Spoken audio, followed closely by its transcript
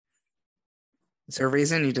Is there a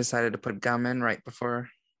reason you decided to put gum in right before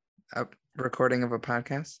a recording of a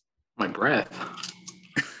podcast? My breath.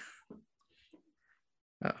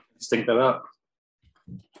 Oh. Stink that up.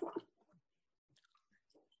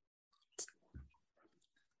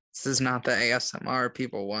 This is not the ASMR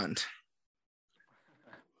people want.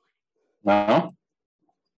 No?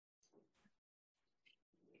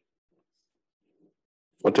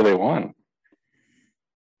 What do they want?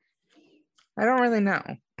 I don't really know.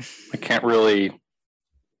 I can't really.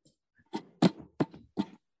 Did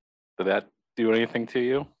that do anything to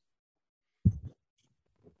you?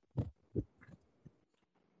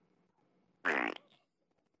 Do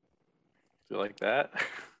you like that?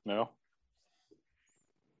 No?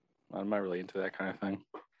 I'm not really into that kind of thing.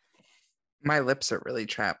 My lips are really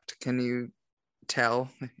chapped. Can you tell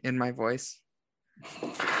in my voice?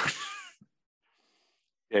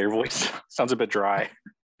 Yeah, your voice sounds a bit dry.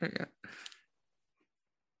 Yeah.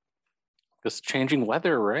 It's changing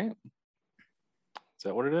weather, right? Is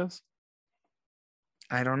that what it is?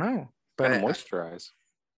 I don't know, Gotta but moisturize.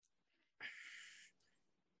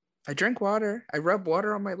 I drink water. I rub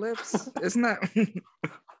water on my lips. Isn't that?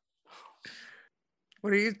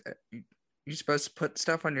 What are you? You supposed to put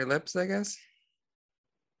stuff on your lips, I guess?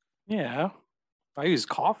 Yeah. I use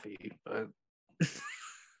coffee, but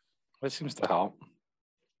it seems to help.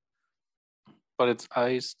 But it's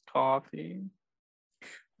iced coffee.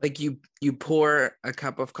 Like you pour a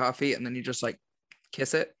cup of coffee and then you just like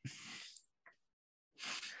kiss it.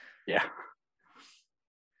 Yeah.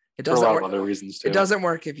 It For a doesn't lot work. of other reasons too. It doesn't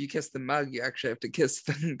work if you kiss the mug. You actually have to kiss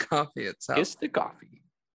the coffee itself. Kiss the coffee.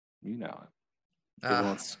 You know it. Even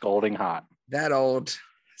when it's scalding hot. That old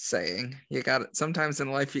saying. You got it. Sometimes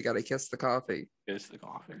in life you got to kiss the coffee. Kiss the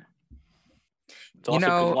coffee. It's also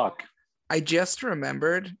good luck. I just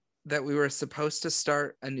remembered that we were supposed to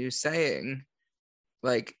start a new saying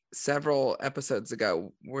like several episodes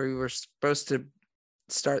ago, where we were supposed to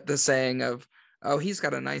start the saying of, oh, he's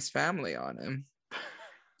got a nice family on him.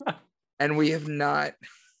 And we have not,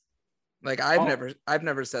 like, I've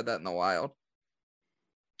never said that in the wild.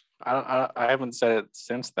 I haven't said it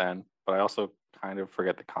since then, but I also kind of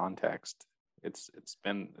forget the context. It's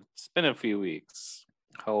been a few weeks,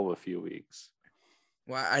 hell of a few weeks.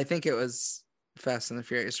 Well, I think it was Fast and the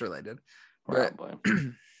Furious related. Probably. But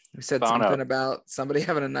we said something about somebody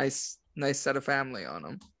having a nice set of family on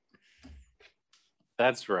them.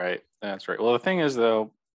 That's right. Well, the thing is,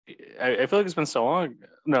 though, I feel like it's been so long.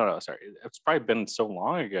 No, sorry. It's probably been so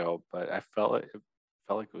long ago, but I felt like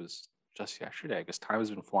it was just yesterday because time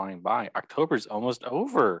has been flying by. October's almost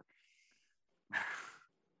over.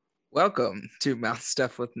 Welcome to Mouth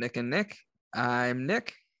Stuff with Nick and Nick. I'm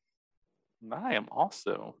Nick. And I am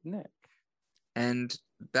also Nick. And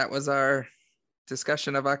that was our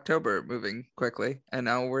discussion of October moving quickly. And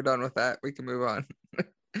now we're done with that. We can move on.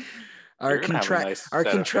 Our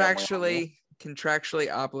contractually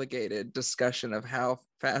obligated discussion of how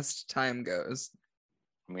fast time goes.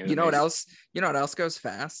 I mean, you know what else goes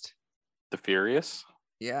fast? The Furious.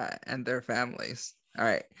 Yeah, and their families. All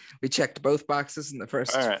right, we checked both boxes in the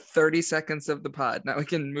first 30 seconds of the pod. Now we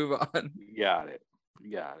can move on. Got it.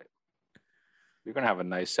 You're gonna have a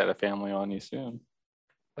nice set of family on you soon.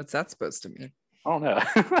 What's that supposed to mean? I don't know.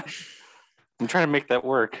 I'm trying to make that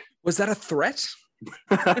work. Was that a threat?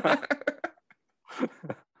 If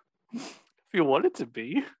you want it to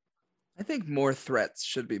be. I think more threats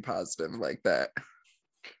should be positive like that.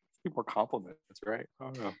 More compliments, right? I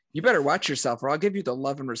don't know. You better watch yourself, or I'll give you the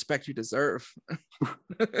love and respect you deserve.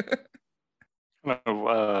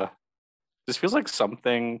 This feels like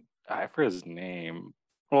something. I forget his name.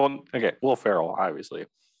 Well, okay, Will Ferrell, obviously.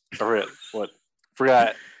 I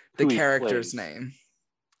forgot the character's name.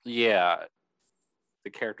 Yeah,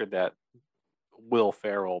 the character that Will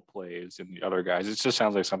Ferrell plays and the other guys. It just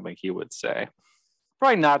sounds like something he would say.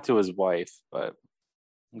 Probably not to his wife, but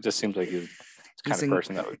it just seems like he's the kind of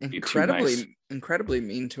person that would be incredibly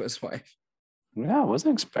mean to his wife. Yeah, I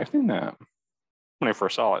wasn't expecting that when I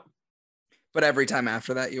first saw it. But every time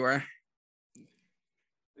after that, you were.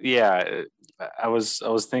 Yeah, I was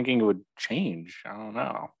thinking it would change. I don't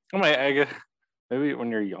know. I guess maybe when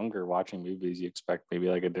you're younger watching movies, you expect maybe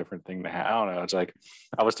like a different thing to happen. I don't know. It's like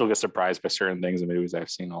I would still get surprised by certain things in movies I've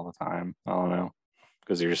seen all the time. I don't know,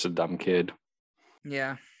 because you're just a dumb kid.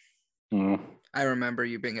 Yeah. I remember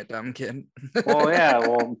you being a dumb kid. Well, yeah.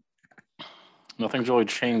 Well, nothing's really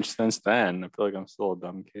changed since then. I feel like I'm still a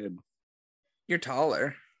dumb kid. You're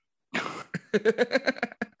taller.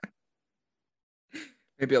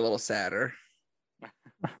 Maybe a little sadder.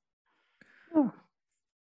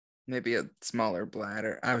 Maybe a smaller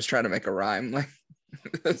bladder. I was trying to make a rhyme like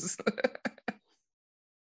this.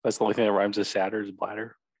 That's the only thing that rhymes with sadder is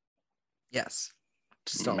bladder. Yes.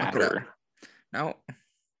 Just don't look it up. Matter. No.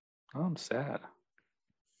 Oh, I'm sad.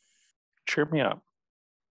 Cheer me up.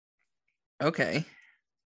 Okay.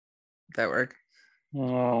 That work?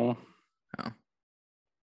 Oh. I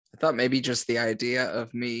thought maybe just the idea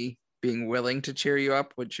of me being willing to cheer you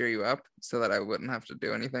up would cheer you up so that I wouldn't have to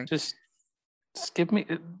do anything. Just give me,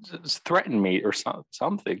 just threaten me or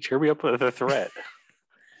something. Cheer me up with a threat.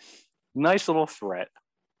 Nice little threat.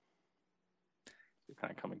 You're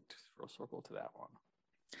kind of coming to full circle to that one.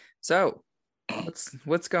 So,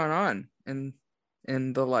 what's going on in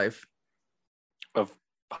the life of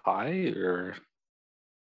Pi? Or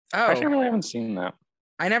oh, actually, I really haven't seen that.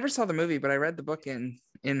 I never saw the movie, but I read the book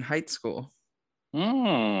in high school.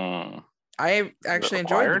 I actually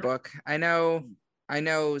enjoyed the book. I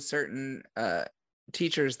know certain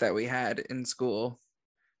teachers that we had in school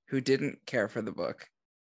who didn't care for the book.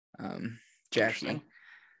 Jackie.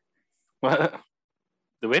 What?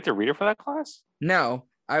 Did we have to read it for that class? No,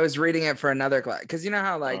 I was reading it for another class because you know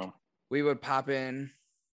how like we would pop in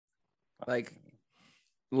like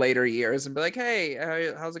later years and be like,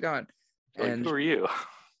 "Hey, how's it going?" Like, and who are you?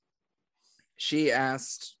 She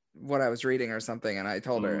asked what I was reading or something, and I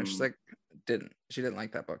told her, and she's like, she didn't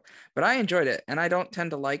like that book, but I enjoyed it, and I don't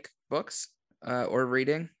tend to like books or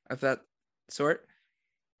reading of that sort,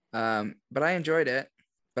 but I enjoyed it.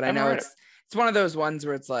 But I know it's one of those ones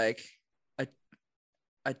where it's like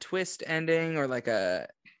a twist ending or like a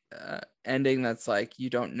ending that's like you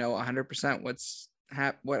don't know 100%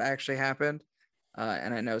 what actually happened,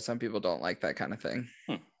 and I know some people don't like that kind of thing.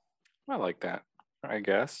 I like that, I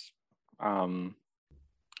guess.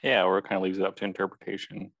 Yeah, or it kind of leaves it up to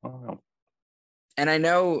interpretation. I don't know. And I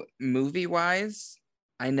know movie wise,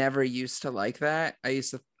 I never used to like that. I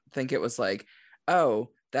used to think it was like, oh,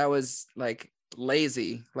 that was like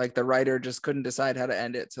lazy. Like the writer just couldn't decide how to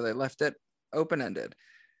end it, so they left it open-ended.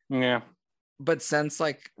 Yeah. But since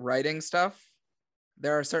like writing stuff,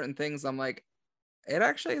 there are certain things I'm like, it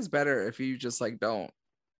actually is better if you just like don't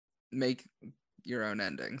make your own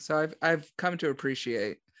ending. So I've come to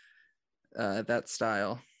appreciate that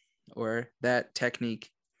style or that technique.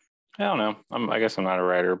 I don't know. I guess I'm not a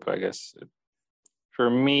writer, but I guess for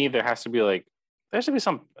me there has to be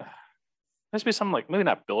some like maybe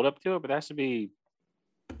not build up to it, but there has to be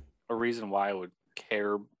a reason why I would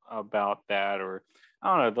care about that, or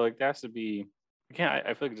I don't know. Like there has to be.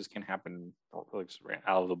 I feel like it just can't happen like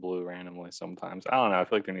out of the blue randomly sometimes. I don't know. I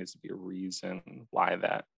feel like there needs to be a reason why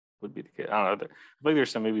that would be the case. I don't know. I feel like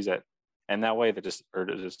there's some movies that and that way that just kind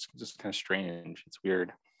of strange. It's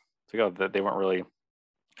weird to go that they weren't really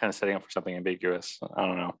kind of setting up for something ambiguous. I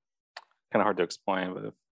don't know. Kind of hard to explain, but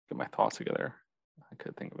if I get my thoughts together, I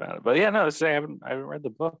could think about it. But yeah, no, I haven't read the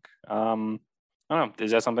book. I don't know.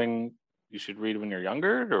 Is that something you should read when you're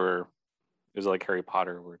younger, or is it like Harry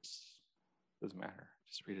Potter where doesn't matter?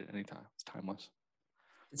 Just read it anytime. It's timeless.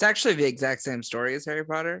 It's actually the exact same story as Harry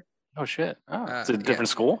Potter. Oh shit! Oh, it's a different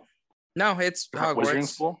school. No, it's Hogwarts.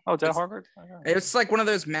 School? Oh, it's at Harvard? It's like one of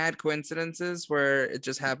those mad coincidences where it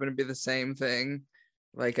just happened to be the same thing,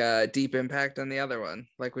 like a Deep Impact on the other one,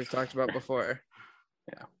 like we've talked about before.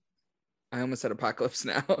 Yeah. I almost said Apocalypse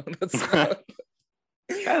Now. That's not...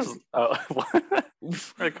 Guys,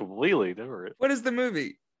 completely different. What is the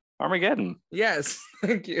movie? Armageddon. Yes,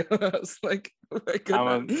 thank you. I was like,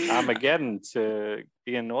 Armageddon to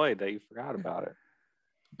be annoyed that you forgot about it.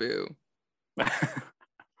 Boo.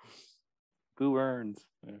 Boo earns.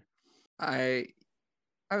 Yeah. I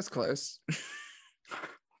was close.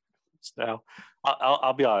 So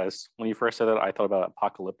I'll be honest. When you first said that, I thought about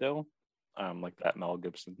Apocalypto, like that Mel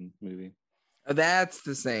Gibson movie. Oh, that's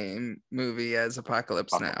the same movie as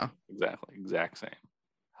Apocalypse Now. Exactly, exact same.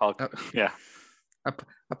 Yeah.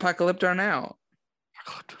 Apocalypto Now.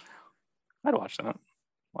 I'd watch that.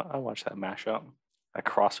 I watch that mashup, that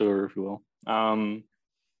crossover, if you will.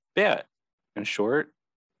 Yeah. In short,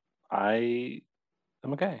 I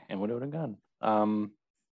am okay and would have a gun. To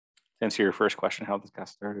answer your first question, how this got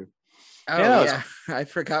started. Oh yeah, I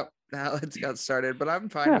forgot how it got started, but I'm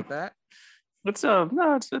fine with that. It's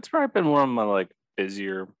probably been one of my like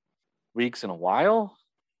busier weeks in a while,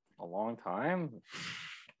 a long time.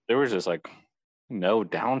 There was just like no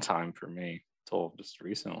downtime for me until just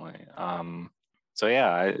recently. So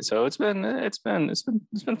yeah, so it's been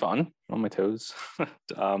fun on my toes.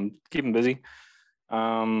 Keeping busy.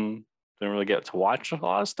 Didn't really get to watch a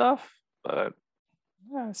lot of stuff, but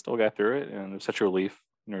yeah, I still got through it, and it was such a relief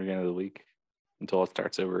near the end of the week until it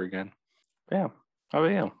starts over again. But yeah, how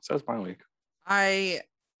about you? So that's my week. I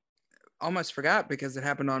almost forgot because it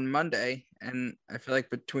happened on Monday, and I feel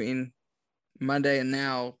like between Monday and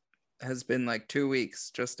now, has been like 2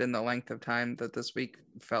 weeks, just in the length of time that this week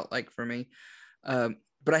felt like for me.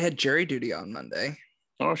 But I had jury duty on Monday.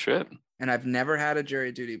 Oh shit! And I've never had a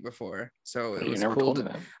jury duty before, so it You was never cool. told me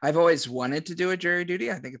that. I've always wanted to do a jury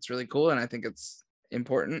duty. I think it's really cool, and I think it's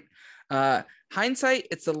important. Hindsight,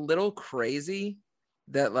 it's a little crazy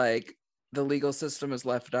that like the legal system is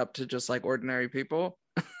left up to just like ordinary people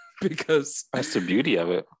because That's the beauty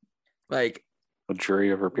of it. like A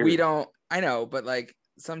jury of her peers. we don't. I know, but like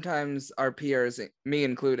sometimes our peers, me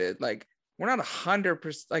included, like we're not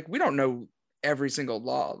 100%. Like we don't know every single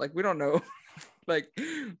law. Like we don't know like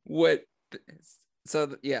what.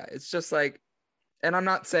 So yeah, it's just like, and I'm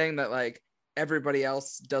not saying that like everybody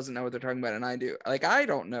else doesn't know what they're talking about, and I do. Like I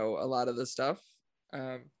don't know a lot of this stuff,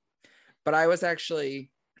 but I was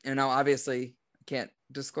actually, you know, obviously can't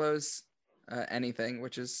disclose anything,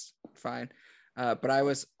 which is fine. But I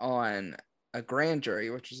was on a grand jury,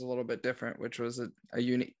 which is a little bit different, which was a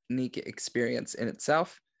unique experience in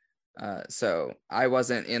itself. So I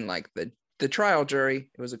wasn't in like the trial jury;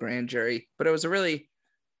 it was a grand jury, but it was a really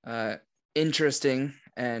interesting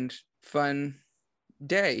and fun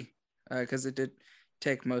day because it did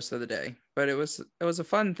take most of the day, but it was a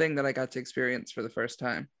fun thing that I got to experience for the first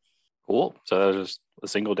time. Cool. So that was just a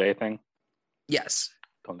single day thing. Yes.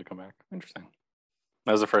 Told to come back. Interesting.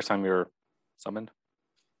 That was the first time you were summoned.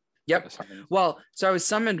 Yep. Well, so I was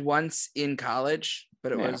summoned once in college,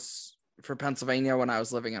 but it was for Pennsylvania when I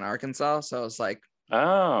was living in Arkansas. So I was like,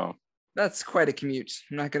 oh, that's quite a commute.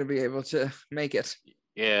 I'm not going to be able to make it.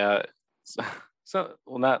 Yeah. So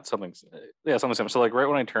well, not something. Yeah, something similar. So like right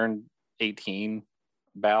when I turned 18,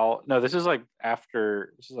 this is like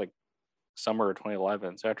summer of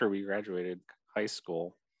 2011. So after we graduated high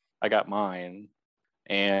school, I got mine,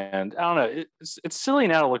 and I don't know. It's silly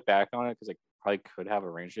now to look back on it because I probably could have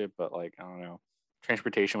arranged it, but like I don't know.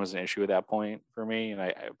 Transportation was an issue at that point for me, and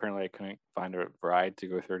I apparently I couldn't find a ride to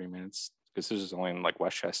go 30 minutes because this was only in like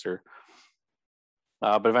Westchester.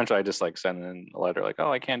 But eventually I just like sent in a letter like,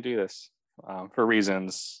 oh, I can't do this for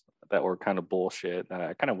reasons that were kind of bullshit. That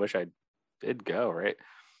I kind of wish I did go, right?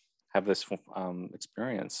 Have this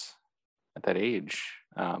experience at that age.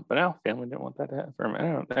 But no, family didn't want that to happen for me.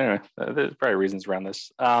 Anyway, there's probably reasons around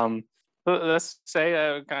this. But let's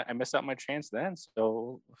say I missed out my chance then.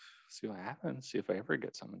 So see what happens. See if I ever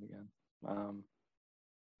get summoned again.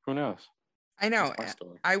 Who knows? I know.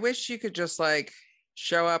 I wish you could just like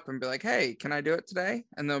show up and be like, hey, can I do it today?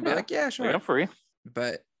 And they'll be like, yeah, sure. I'm free.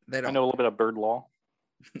 But they don't. I know a little bit of bird law.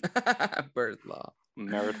 Bird law.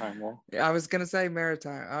 Maritime law. Yeah, I was going to say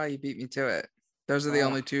maritime. Oh, you beat me to it. Those are the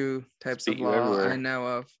only two types of law I know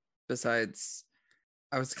of. Besides,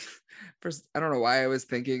 I don't know why I was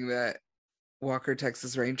thinking that Walker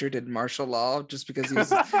Texas Ranger did martial law just because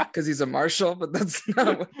he's a marshal, but that's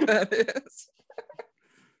not what that is.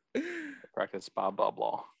 Practice Bob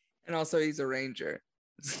law. And also he's a ranger.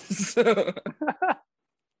 So I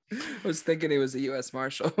was thinking he was a U.S.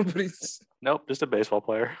 Marshal, but he's nope, just a baseball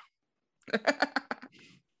player.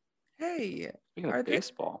 Hey, speaking of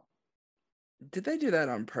baseball, did they do that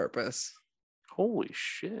on purpose? Holy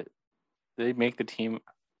shit! Did they make the team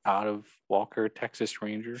out of Walker Texas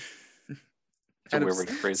Ranger? That's a weird way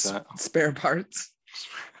to phrase that. Spare parts.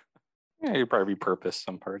 Yeah, you probably repurpose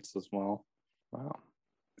some parts as well. Wow.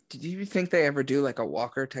 Did you think they ever do like a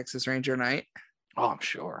Walker Texas Ranger night? Oh, I'm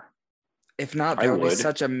sure. If not, that would be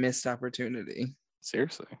such a missed opportunity.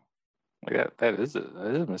 Seriously, like that is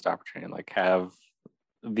a missed opportunity. Like have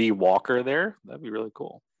the Walker there, that'd be really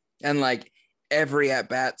cool. And like every at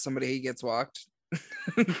bat, somebody gets walked.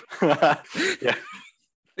 Yeah,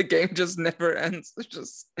 the game just never ends. It's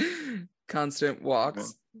just constant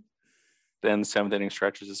walks. Then seventh inning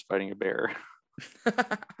stretches is fighting a bear in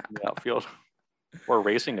the outfield. Or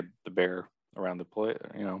racing the bear around the plate,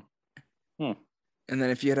 And then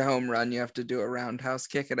if you hit a home run, you have to do a roundhouse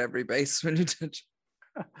kick at every base when you touch.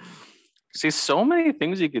 See, so many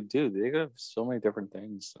things you could do. They have so many different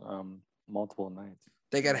things, multiple nights.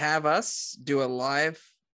 They could have us do a live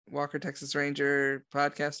Walker Texas Ranger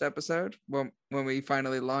podcast episode when we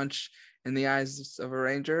finally launch In the Eyes of a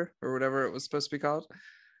Ranger or whatever it was supposed to be called.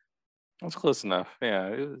 That's close enough. Yeah,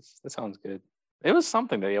 that sounds good. It was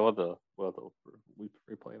something that we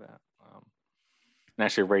replay that and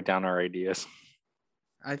actually write down our ideas.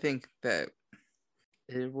 I think that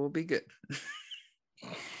it will be good.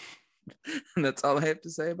 And that's all I have to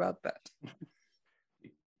say about that.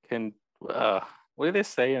 What do they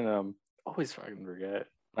say in always fucking forget.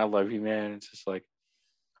 I love you, man. It's just like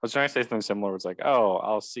I was trying to say something similar. It's like, oh,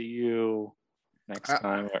 I'll see you next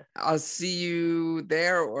time. I'll see you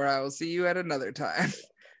there, or I will see you at another time.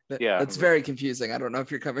 Yeah, that's very confusing. I don't know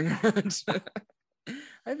if you're coming around.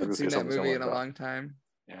 I haven't gonna say seen that something movie similar in a about- long time.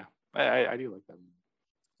 Yeah, I do like that movie.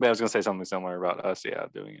 But I was gonna say something similar about us. Yeah,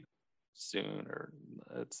 doing it soon or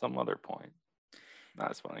at some other point.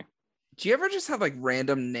 That's funny. Do you ever just have like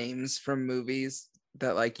random names from movies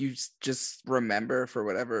that like you just remember for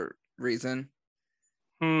whatever reason?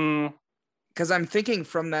 Because I'm thinking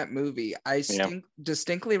from that movie, I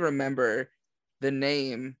distinctly remember the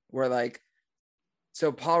name where like,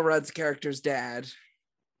 so Paul Rudd's character's dad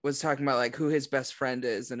was talking about like who his best friend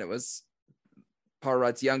is, and it was Paul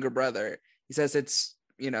Rudd's younger brother. He says it's,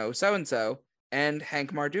 so and so and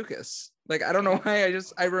Hank Mardukas. Like, I don't know why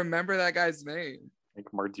I remember that guy's name.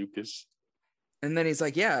 Hank Mardukas. And then he's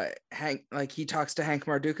like, yeah, Hank, like he talks to Hank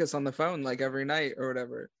Mardukas on the phone like every night or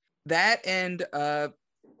whatever. That and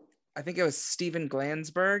I think it was Steven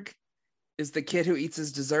Glansberg is the kid who eats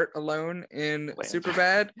his dessert alone in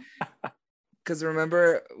Superbad. Because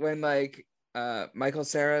remember when like Michael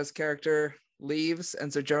Cera's character leaves,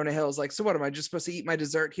 and so Jonah Hill's like, so what, am I just supposed to eat my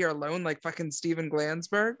dessert here alone like fucking Steven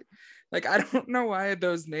Glansberg? Like, I don't know why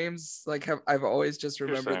those names like I've always just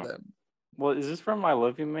remembered them. Well, is this from I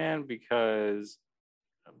Love You Man? Because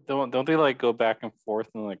don't they like go back and forth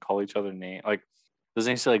and like call each other name? Like,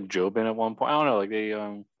 doesn't he say like Jobin at one point? I don't know. Like they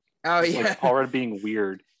like Paul Rudd being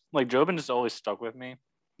weird. Like Jobin just always stuck with me.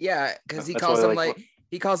 Yeah, because he calls him like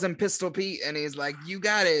he calls him Pistol Pete, and he's like, you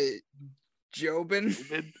got it, Jobin.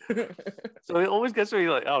 So it always gets me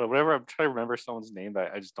like, I don't know, whenever I'm trying to remember someone's name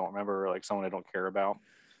that I just don't remember, or like someone I don't care about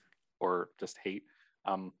or just hate.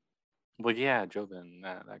 But yeah, Jobin,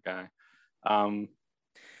 that guy.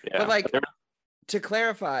 Yeah. But like, to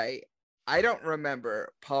clarify, I don't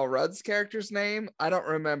remember Paul Rudd's character's name. I don't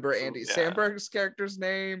remember Andy Samberg's character's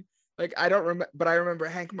name. Like, I don't remember, but I remember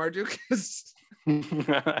Hank Mardukas. It's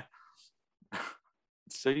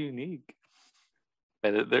so unique.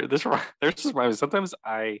 And this reminds me. Sometimes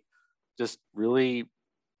I just really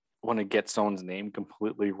want to get someone's name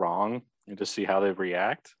completely wrong and just see how they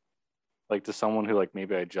react. Like to someone who like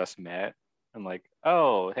maybe I just met and like,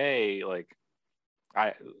 oh, hey, like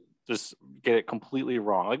I just get it completely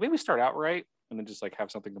wrong. Like maybe start out right and then just like have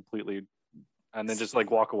something completely and then just like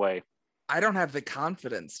walk away. I don't have the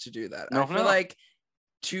confidence to do that. I feel like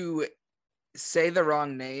to say the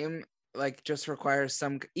wrong name like just requires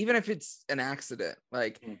some, even if it's an accident,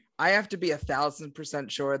 like I have to be 1,000%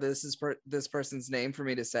 sure this is this person's name for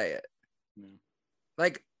me to say it.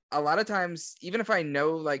 Like a lot of times, even if I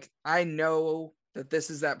know that this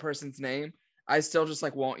is that person's name, I still just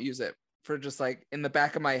like won't use it for just like in the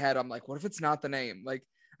back of my head. I'm like, what if it's not the name? Like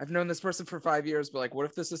I've known this person for 5 years, but like, what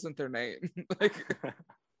if this isn't their name? Like,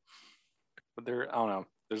 but I don't know.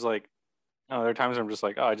 There's like, there are times where I'm just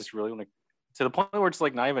like, oh, I just really want to the point where it's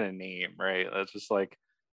like not even a name, right? It's just like,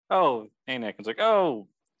 oh, hey Nick. It's like, oh,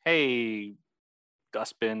 hey,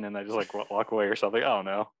 Dustbin, and I just like walk away or something. I don't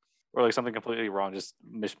know. Or like something completely wrong, just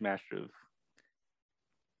mismatch of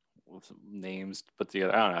names put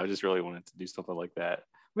together. I don't know. I just really wanted to do something like that.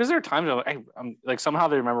 Because there are times I'm like, somehow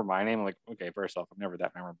they remember my name. I'm like, okay, first off, I'm never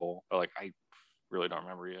that memorable. But like, I really don't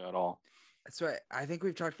remember you at all. That's why I think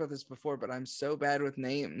we've talked about this before, but I'm so bad with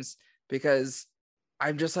names because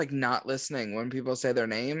I'm just like not listening when people say their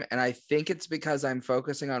name. And I think it's because I'm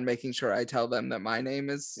focusing on making sure I tell them that my name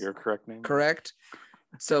is your correct name. Correct.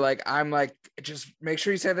 So like, I'm like, just make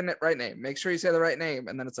sure you say the right name. Make sure you say the right name.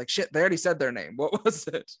 And then it's like, shit, they already said their name. What was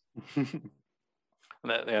it?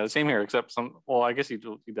 Yeah, same here, except I guess you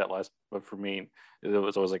do that less, but for me, it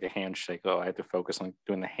was always like a handshake. Oh, I had to focus on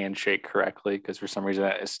doing the handshake correctly because for some reason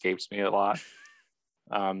that escapes me a lot.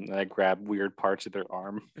 And I grab weird parts of their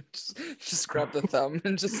arm. just grab the thumb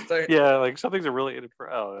and just start. Yeah, like some things are really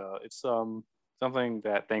it's something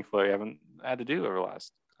that thankfully I haven't had to do over the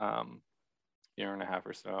last year and a half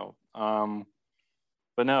or so.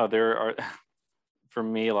 But no, there are for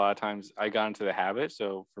me a lot of times I got into the habit.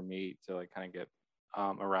 So for me to like kind of get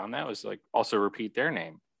around that was like also repeat their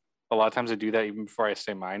name. A lot of times I do that even before I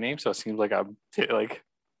say my name, so it seems like like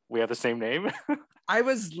we have the same name. I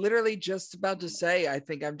was literally just about to say, I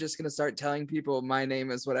think I'm just going to start telling people my name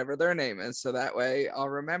is whatever their name is. So that way I'll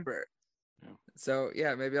remember. Yeah. So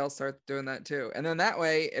yeah, maybe I'll start doing that too. And then that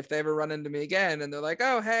way, if they ever run into me again and they're like,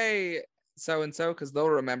 oh, hey, so-and-so, because they'll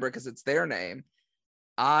remember because it's their name,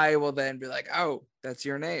 I will then be like, oh, that's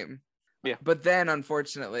your name. Yeah. But then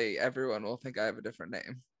unfortunately, everyone will think I have a different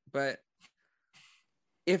name. But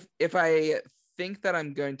if I think that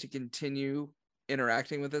I'm going to continue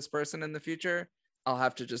interacting with this person in the future, I'll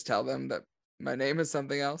have to just tell them that my name is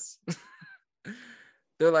something else.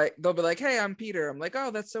 They'll be like, hey, I'm Peter. I'm like,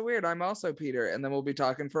 oh, that's so weird. I'm also Peter. And then we'll be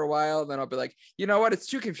talking for a while. Then I'll be like, you know what? It's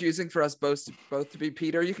too confusing for us both to be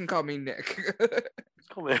Peter. You can call me Nick.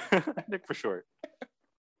 Call me Nick for short.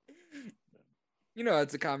 You know,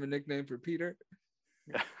 it's a common nickname for Peter.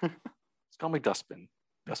 Yeah. Just call me Dustbin.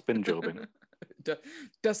 Dustbin Jobin.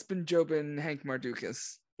 Dustbin Jobin Hank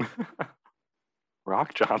Mardukas.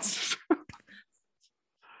 Rock Johnson.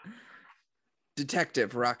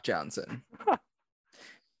 Detective Rock Johnson.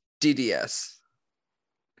 DDS.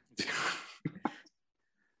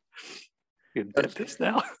 You're a dentist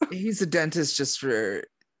now? He's a dentist just for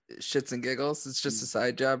shits and giggles. It's just a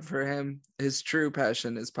side job for him. His true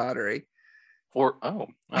passion is pottery. Or I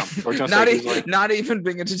was gonna not, say, not even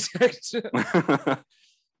being a detective. No,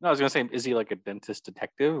 I was gonna say, is he like a dentist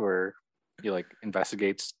detective, or he like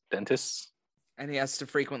investigates dentists? And he has to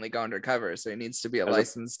frequently go undercover, so he needs to be a As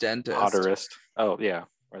licensed dentist. Potterist. Oh yeah,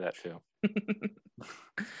 or that too.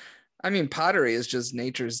 I mean, pottery is just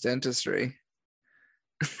nature's dentistry.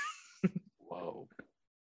 Whoa,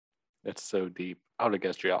 that's so deep. I would have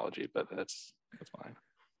guessed geology, but that's fine.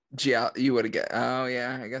 You would have guessed. Oh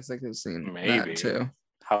yeah, I guess I could have seen Maybe that too.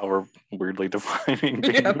 How we're weirdly defining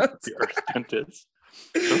being the earth dentist.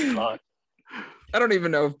 The fuck? I don't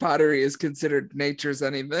even know if pottery is considered nature's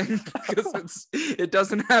anything because it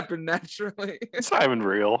doesn't happen naturally. It's not even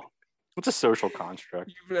real. It's a social construct.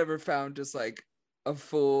 You've never found just like a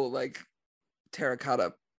full like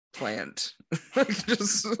terracotta plant, like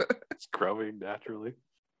just It's growing naturally.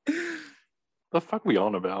 The fuck we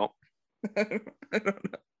on about? I don't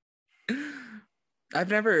know. I've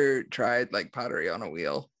never tried like pottery on a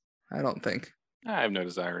wheel. I don't think. I have no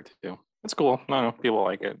desire to. It's cool. I don't know. People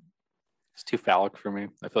like it. It's too phallic for me.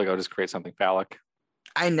 I feel like I'll just create something phallic.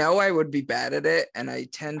 I know I would be bad at it, and I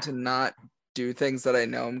tend to not do things that I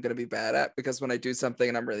know I'm going to be bad at, because when I do something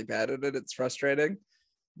and I'm really bad at it, it's frustrating.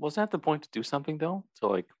 Wasn't that the point to do something though? So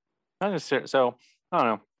like, not necessarily. So I don't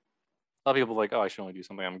know. A lot of people are like, oh, I should only do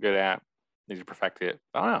something I'm good at. Need to perfect it.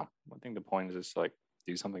 I don't know. I think the point is just like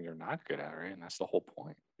do something you're not good at, right? And that's the whole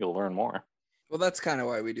point. You'll learn more. Well, that's kind of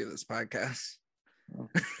why we do this podcast. Oh,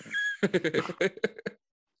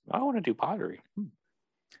 I want to do pottery.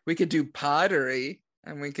 We could do pottery,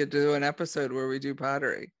 and we could do an episode where we do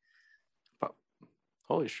pottery.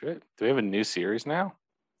 Holy shit. Do we have a new series now?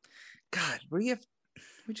 God,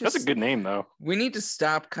 That's a good name though. We need to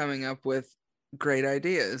stop coming up with great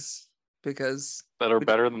ideas because that are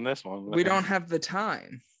better than this one. We don't have the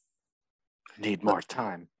time. Need more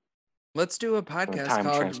time. Let's do a podcast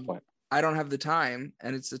called transplant. I Don't Have the Time,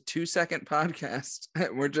 and it's a 2-second podcast.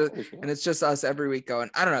 And it's just us every week going,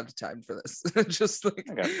 I don't have the time for this. Just like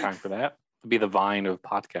I got time for that. It'll be the Vine of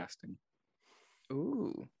podcasting.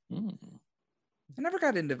 Ooh. I never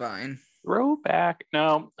got into Vine. Throwback.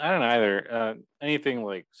 No, I don't either. Anything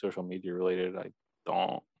like social media related, I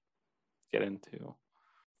don't get into.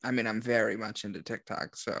 I mean, I'm very much into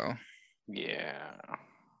TikTok, so yeah.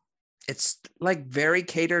 It's like very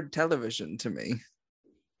catered television to me.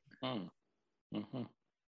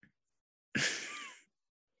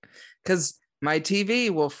 Because my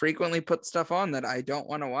TV will frequently put stuff on that I don't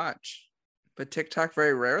want to watch, but TikTok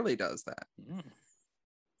very rarely does that.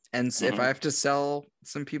 And if I have to sell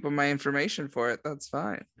some people my information for it, that's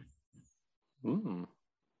fine.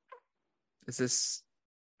 Is this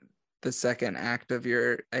the second act of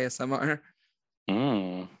your ASMR?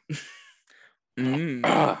 No,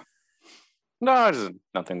 there's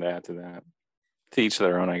nothing to add to that. To each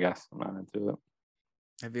their own, I guess. I'm not into it.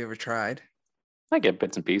 Have you ever tried? I get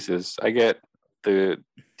bits and pieces. I get the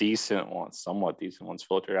decent ones, somewhat decent ones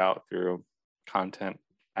filtered out through content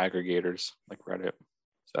aggregators like Reddit.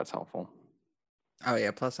 So that's helpful. Oh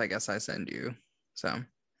yeah, plus I guess I send you some.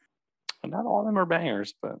 And not all of them are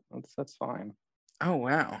bangers, but that's fine. Oh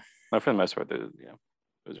wow. But for the most part, those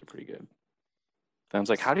are pretty good. Then I was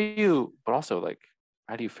like, how do you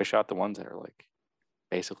fish out the ones that are like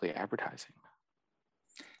basically advertising?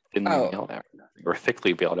 Thinly veiled advertising or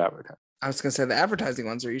thickly veiled advertising. I was gonna say the advertising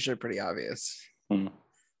ones are usually pretty obvious. You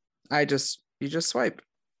just swipe.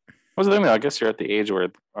 What's the thing though? I guess you're at the age where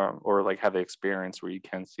or like have the experience where you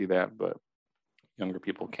can see that, but younger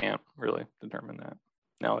people can't really determine that.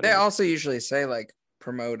 Nowadays. They also usually say like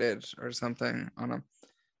promoted or something on them.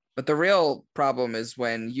 But the real problem is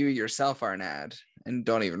when you yourself are an ad and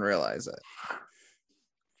don't even realize it.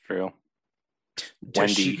 True.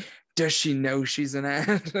 Does she know she's an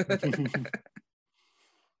ad?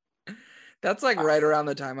 That's like right around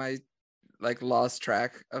the time I like lost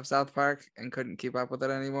track of South Park and couldn't keep up with it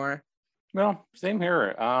anymore. Well, same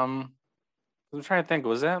here. I'm trying to think,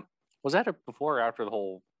 was that before or after the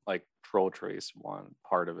whole like troll trace one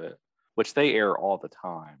part of it, which they air all the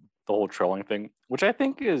time, the whole trolling thing, which I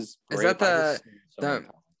think is that the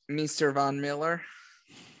Mr. Von Miller?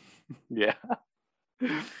 Yeah.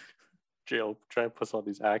 jail try to put all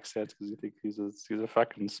these accents because you think he's a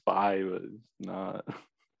fucking spy, but he's not.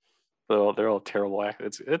 They're all terrible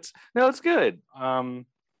accents. It's good. A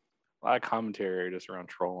lot of commentary just around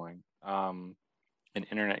trolling, and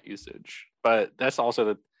internet usage. But that's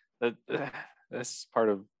also that's part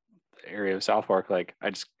of the area of South Park. Like I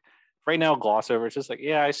just right now gloss over. It's just like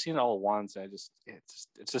yeah, I've seen it all at once. And it's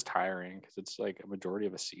just tiring because it's like a majority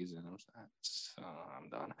of a season. I'm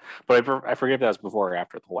done. But I forget if that was before or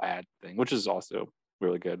after the whole ad thing, which is also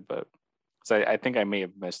really good. But so I think I may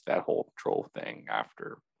have missed that whole troll thing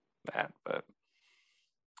after that. But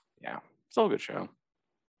yeah, still a good show,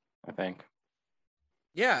 I think.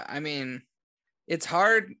 Yeah, I mean, it's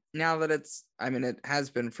hard now that it has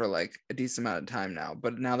been for like a decent amount of time now,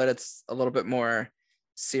 but now that it's a little bit more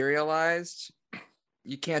serialized,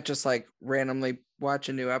 you can't just like randomly watch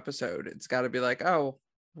a new episode. It's got to be like, oh,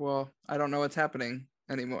 well, I don't know what's happening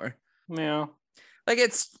anymore. Yeah. Like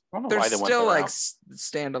there's still like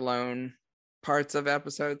standalone parts of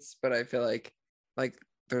episodes, but I feel like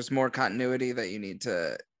there's more continuity that you need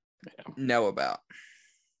to know about.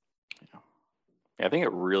 Yeah, I think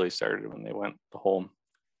it really started when they went the whole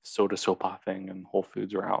soda sopa thing and Whole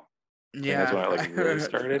Foods were out. Yeah, that's when it like really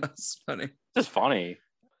started. That's funny. Just funny.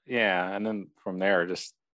 Yeah, and then from there,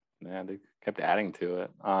 just they kept adding to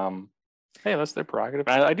it. Hey, that's their prerogative.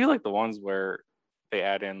 I do like the ones where they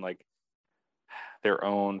add in like their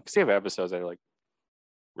own, because they have episodes that are like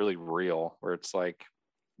really real, where it's like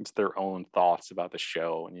it's their own thoughts about the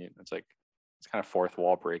show, and it's kind of fourth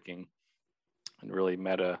wall breaking and really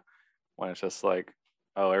meta when it's just like,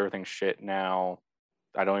 oh, everything's shit now.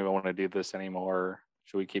 I don't even want to do this anymore.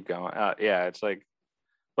 Should we keep going? Yeah, it's like,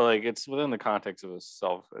 but like it's within the context of it's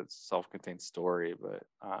self-contained story. But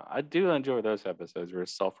I do enjoy those episodes where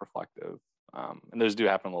it's self-reflective, and those do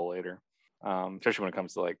happen a little later, especially when it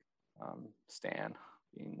comes to like Stan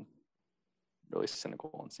being really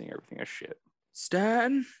cynical and seeing everything as shit.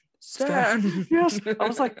 Stan. Yes, I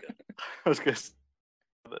was like, I was good.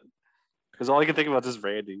 Because all I can think about is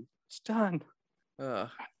Randy. Stan. Ugh.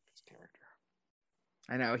 Character.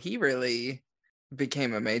 I know he really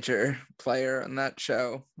became a major player on that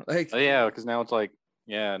show. Like, yeah, because now it's like,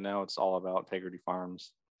 now it's all about Tegrity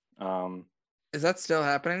Farms. Is that still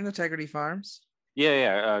happening? The Tegrity Farms?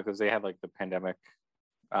 Yeah, because they had like the pandemic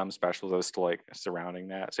specials that was still like surrounding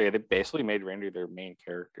that. So yeah, they basically made Randy their main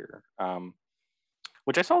character.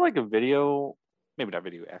 Which I saw like a video, maybe not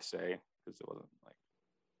video, essay, because it wasn't like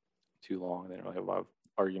too long. They didn't really have a lot of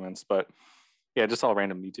arguments, but yeah, just saw a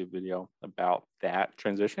random YouTube video about that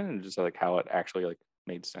transition and just like how it actually like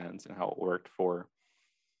made sense and how it worked for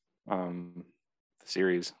the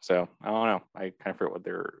series. So I don't know. I kind of forget what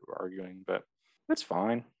they're arguing, but it's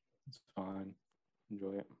fine. It's fine.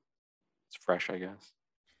 Enjoy it. It's fresh, I guess.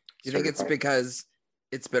 You think it's because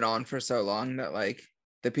it's been on for so long that like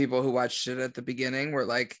the people who watched it at the beginning were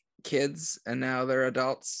like kids and now they're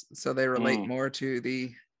adults, so they relate more to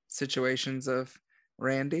the situations of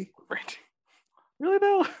Randy? Really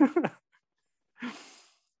though?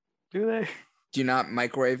 Do they? Do you not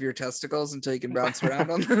microwave your testicles until you can bounce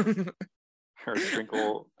around on them? Or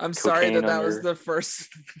sprinkle. I'm sorry that was the first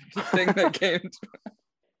thing that came to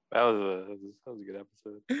that was a good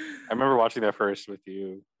episode. I remember watching that first with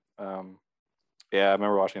you. Yeah, I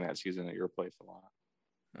remember watching that season at your place a lot.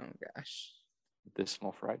 Oh gosh.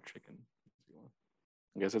 Medicinal fried chicken.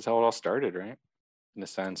 I guess that's how it all started, right? In a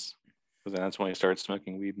sense. Because then that's when you started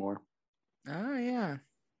smoking weed more. Oh yeah.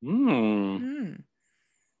 My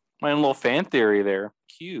own little fan theory there.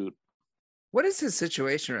 Cute. What is his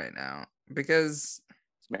situation right now? Because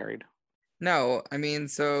he's married. No, I mean,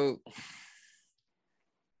 so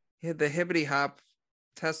he had the hibbity hop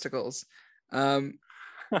testicles.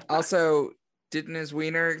 Also, didn't his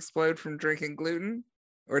wiener explode from drinking gluten?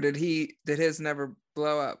 Or did his never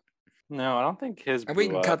blow up? No, I don't think his. And we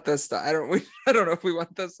can cut this stuff. I don't know if we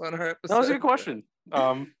want this on our episode. That was a good question.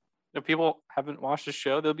 If people haven't watched the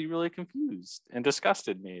show, they'll be really confused and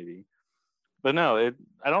disgusted, maybe. But no,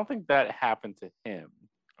 I don't think that happened to him.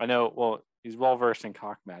 I know. Well, he's well versed in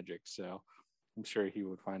cock magic, so I'm sure he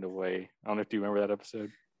would find a way. I don't know if you remember that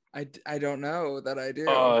episode. I don't know that I do.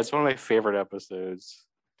 Oh, it's one of my favorite episodes.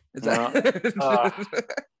 Is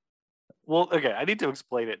that? Well, okay, I need to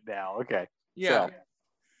explain it now. Okay. Yeah.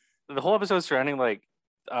 So, the whole episode surrounding like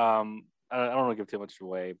I don't want to give too much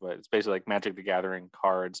away, but it's basically like Magic the Gathering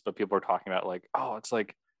cards, but people are talking about like, oh, it's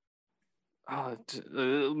like, oh,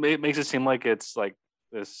 it makes it seem like it's like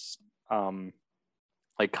this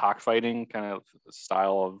like cockfighting kind of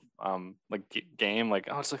style of like game, like,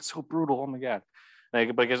 oh, it's like so brutal, oh my god.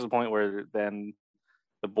 Like, but it gets to the point where then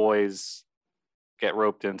the boys get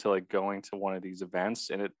roped into like going to one of these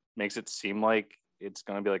events, and makes it seem like it's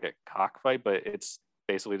going to be like a cockfight, but it's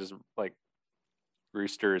basically just like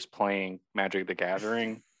roosters playing Magic the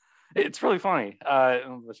Gathering. It's really funny.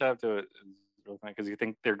 Shout out to it. It's really funny because you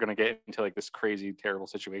think they're going to get into like this crazy, terrible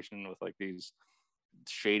situation with like these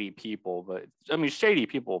shady people, but I mean, shady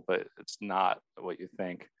people, but it's not what you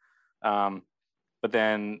think. But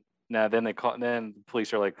then then the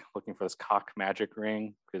police are like looking for this cock magic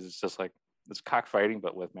ring because it's just like it's cockfighting,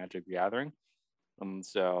 but with Magic the Gathering.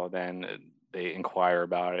 So then they inquire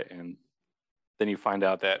about it, and then you find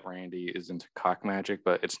out that Randy is into cock magic,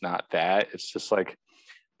 but it's not that. It's just like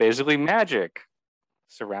basically magic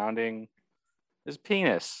surrounding his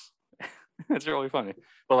penis. It's really funny.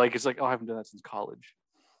 But like it's like, oh, I haven't done that since college.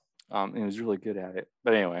 And he was really good at it.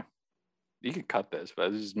 But anyway, you can cut this,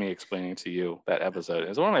 but this is me explaining to you that episode.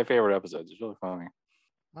 It's one of my favorite episodes. It's really funny.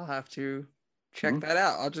 I'll have to check that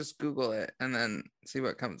out. I'll just Google it and then see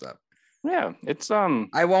what comes up. Yeah, it's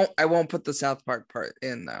I won't put the South Park part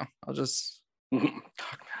in though. I'll just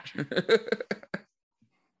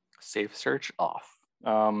safe search off.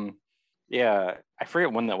 Yeah, I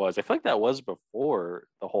forget when that was. I feel like that was before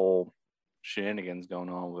the whole shenanigans going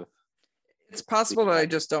on with. It's possible that I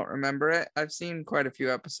just don't remember it. I've seen quite a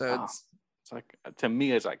few episodes. It's like, to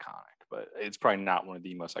me, it's iconic, but it's probably not one of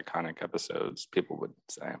the most iconic episodes, people would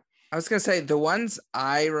say. I was gonna say the ones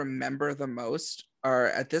I remember the most are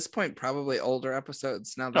at this point probably older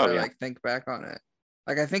episodes. Now that I like think back on it,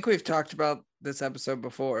 like I think we've talked about this episode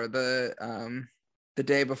before, the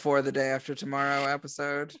day before the day after tomorrow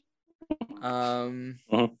episode.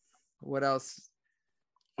 What else?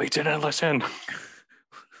 We didn't listen.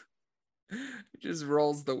 Just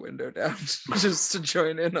rolls the window down just to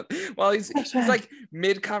join in while he's like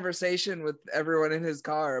mid conversation with everyone in his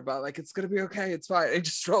car about like it's gonna be okay, it's fine. He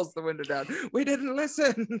just rolls the window down. We didn't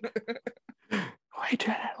listen. We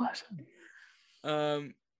didn't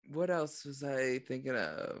listen. What else was I thinking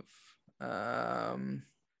of?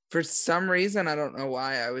 For some reason, I don't know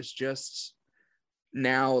why, I was just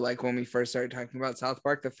now, like when we first started talking about South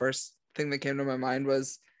Park, the first thing that came to my mind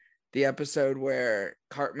was the episode where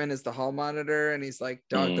Cartman is the hall monitor and he's like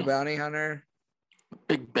Dog the Bounty Hunter.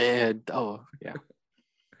 Big bad. Oh, yeah.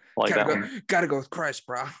 Like gotta go with Christ,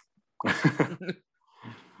 bro.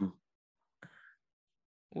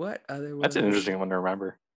 What other one? That's an interesting one to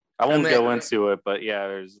remember. I won't go into it, but yeah,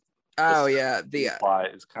 there's. Oh yeah, the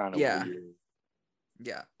plot is kind of weird.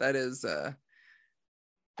 Yeah, that is.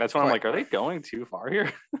 That's when I'm like, are they going too far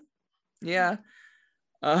here? Yeah.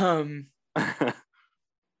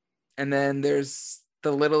 And then there's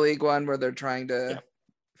the Little League one where they're trying to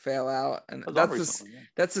fail out, and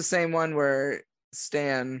that's the same one where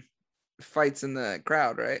Stan fights in the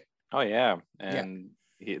crowd, right? Oh yeah, and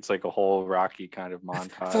it's like a whole Rocky kind of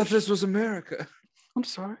montage. I thought this was America. I'm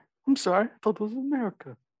sorry. I thought this was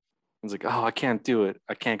America. It's like, oh, I can't do it.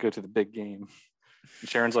 I can't go to the big game. And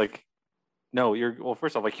Sharon's like, no,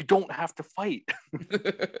 first off, like, you don't have to fight.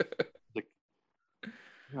 Like,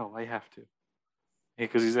 no, I have to.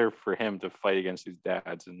 Because he's there for him to fight against his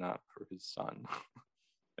dads and not for his son.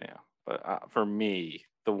 Yeah, but for me,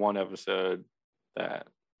 the one episode that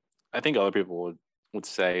I think other people would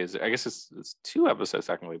say is, I guess it's 2 episodes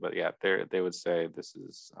technically, but yeah, they would say this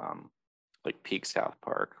is like peak South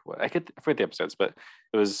Park. I forget the episodes, but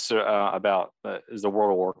it was about the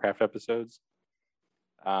World of Warcraft episodes.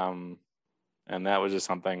 And that was just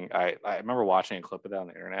something I remember watching a clip of that on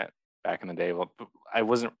the internet back in the day. I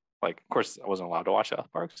wasn't like, of course, I wasn't allowed to watch South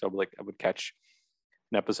Park, so I would catch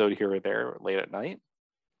an episode here or there late at night.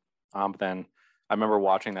 But then I remember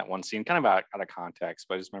watching that one scene kind of out of context,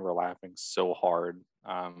 but I just remember laughing so hard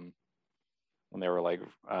when they were like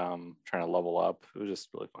trying to level up. It was just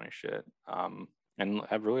really funny shit. And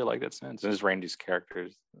I've really liked it since. And just Randy's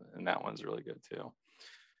characters and that one's really good too,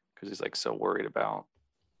 because he's like so worried about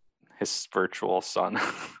his virtual son.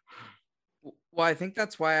 Well, I think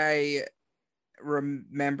that's why I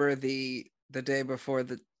remember the day before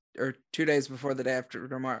or 2 days before the day after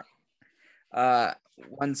tomorrow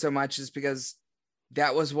one so much, is because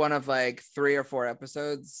that was one of like 3 or 4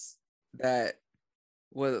 episodes that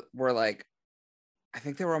were like, I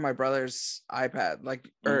think they were on my brother's iPad, like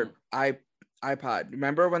or iPod.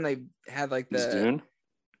 Remember when they had like the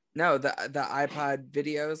iPod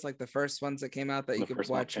videos, like the first ones that came out that you could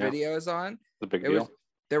watch videos on? The big deal.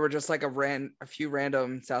 There were just like a few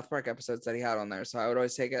random South Park episodes that he had on there, so I would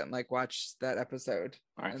always take it and like watch that episode.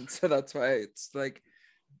 Nice. And so that's why it's like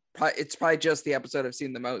it's probably just the episode I've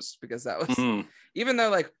seen the most, because that was even though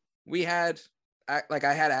like we had like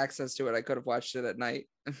I had access to it, I could have watched it at night,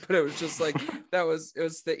 but it was just like it was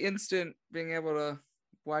the instant being able to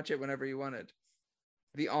watch it whenever you wanted,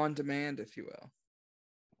 the on demand, if you will.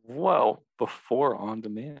 Well, before on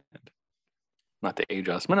demand, not to age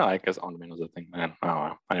us, but no, I guess on demand was a thing then. I don't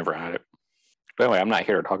know. I never had it. But anyway, I'm not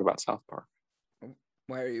here to talk about South Park.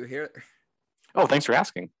 Why are you here? Oh, thanks for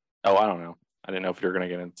asking. Oh, I don't know. I didn't know if you're going to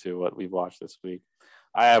get into what we've watched this week.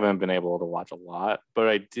 I haven't been able to watch a lot, but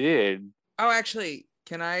I did. Oh, actually,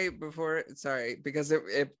 can I before? Sorry, because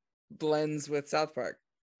it blends with South Park.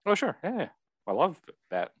 Oh, sure. Yeah. I love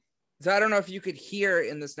that. So I don't know if you could hear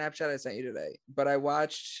in the Snapchat I sent you today, but I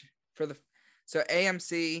watched so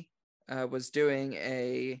AMC was doing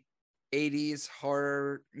a 80s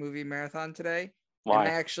horror movie marathon today. Why?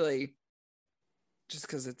 And I actually, just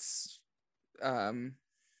because it's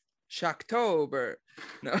Shocktober.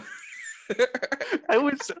 No.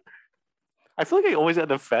 I feel like I always had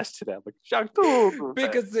the fest to that, like Shocktober.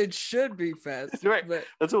 Because it should be fest. Right. But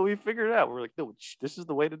that's what we figured out. We're like, no, this is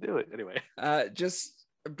the way to do it. Anyway. Just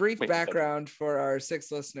a brief background for our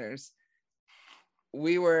 6 listeners.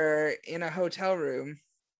 We were in a hotel room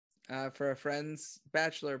for a friend's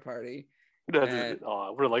bachelor party.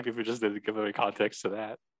 We're like if we just didn't give any context to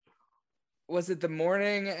that. Was it the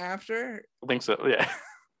morning after? I think so, yeah.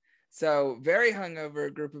 So very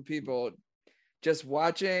hungover group of people just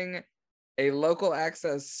watching a local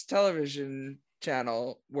access television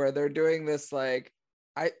channel where they're doing this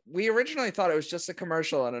we originally thought it was just a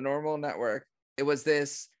commercial on a normal network. It was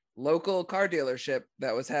this local car dealership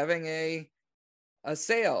that was having a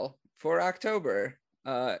sale for October,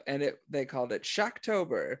 and they called it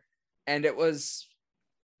Shocktober, and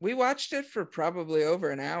we watched it for probably over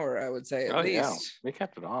an hour, I would say, at least. Yeah. We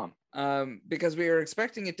kept it on. Because we were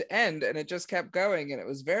expecting it to end, and it just kept going, and it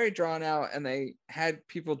was very drawn out, and they had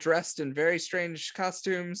people dressed in very strange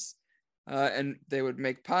costumes, and they would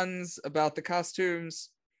make puns about the costumes,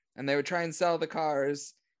 and they would try and sell the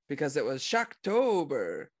cars because it was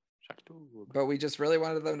Shocktober. But we just really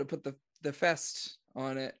wanted them to put the fest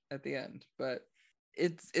on it at the end. But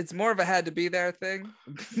it's more of a had to be there thing.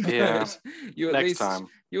 Yeah. you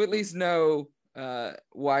at least know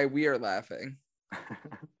why we are laughing.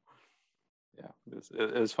 Yeah,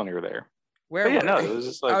 it was funny we're there. It was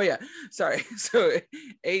just like, oh yeah, sorry. So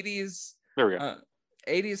 80s. There we go.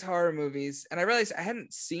 80s horror movies, and I realized I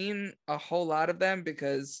hadn't seen a whole lot of them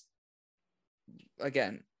because,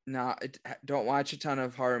 again, don't watch a ton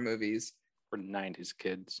of horror movies. We're 90s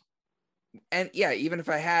kids. And yeah, even if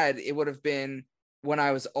I had, it would have been when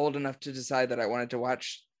I was old enough to decide that I wanted to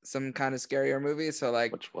watch some kind of scarier movie. So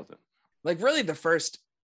which was it? Like really the first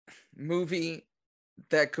movie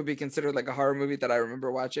that could be considered like a horror movie that I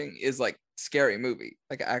remember watching is like Scary Movie,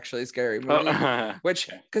 like actually Scary Movie, which,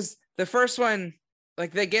 because the first one,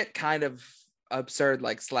 like they get kind of absurd,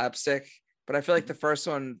 like slapstick, but I feel like the first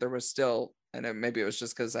one there was still, and maybe it was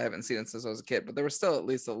just because I haven't seen it since I was a kid, but there was still at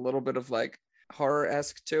least a little bit of like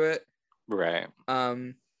horror-esque to it. Right.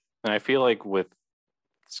 And I feel like with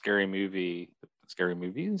scary movies,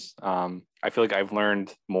 I feel like I've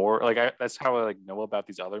learned more. Like that's how I like know about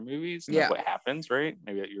these other movies and what happens, right?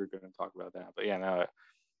 Maybe you were going to talk about that, but yeah, no.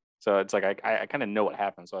 So it's like I kind of know what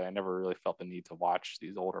happens, so I never really felt the need to watch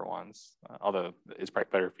these older ones. Although it's probably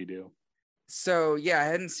better if you do. So yeah, I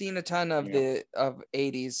hadn't seen a ton of the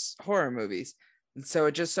 80s horror movies. And so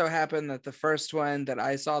it just so happened that the first one that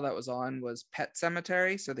I saw that was on was Pet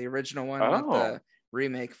Sematary. So the original one, not the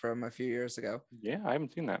remake from a few years ago. Yeah, I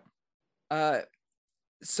haven't seen that.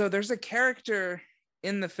 So there's a character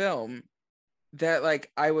in the film that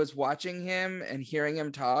like I was watching him and hearing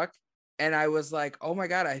him talk, and I was like, oh my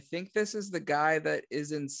God, I think this is the guy that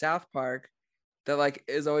is in South Park that like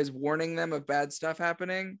is always warning them of bad stuff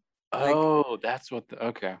happening. Oh, that's what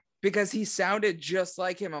okay. Because he sounded just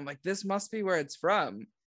like him. I'm like, this must be where it's from.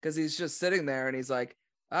 Because he's just sitting there and he's like,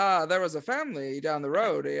 there was a family down the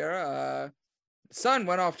road here. Son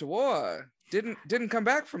went off to war. Didn't come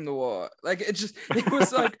back from the war. Like it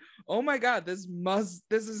was like, oh my God, he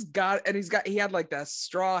had like that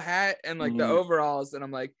straw hat and like the overalls. And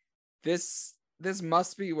I'm like, this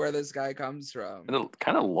must be where this guy comes from. And it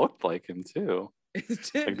kind of looked like him too.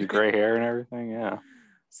 Like the gray hair and everything. Yeah.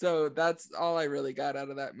 So that's all I really got out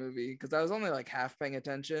of that movie, because I was only like half paying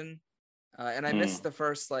attention. And I missed the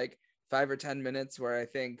first like 5 or 10 minutes where I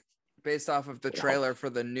think, based off of the trailer for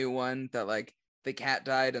the new one, that like the cat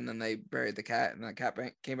died and then they buried the cat and that cat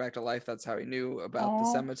came back to life. That's how he knew about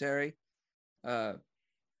the cemetery.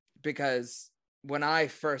 Because when I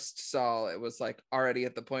first saw, it was like already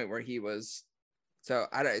at the point where he was, so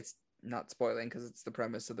it's not spoiling because it's the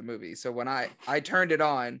premise of the movie. So when I turned it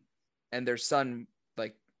on and their son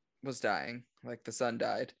like was dying, like the son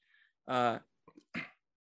died.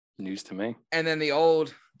 News to me. And then the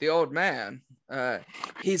old man,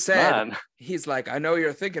 he said, he's like, I know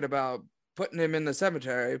you're thinking about putting him in the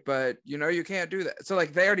cemetery, but you can't do that. So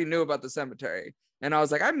like they already knew about the cemetery. And I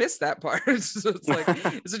was like, I missed that part. So it's like,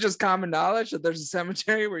 is it just common knowledge that there's a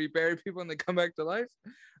cemetery where you bury people and they come back to life?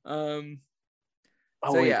 Oh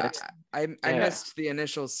So wait, yeah, that's I yeah. missed the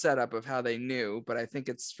initial setup of how they knew, but I think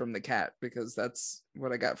it's from the cat because that's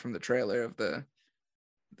what I got from the trailer of the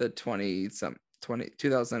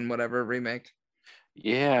 2000 whatever remake.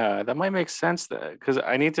 Yeah, that might make sense that because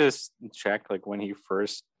I need to check like when he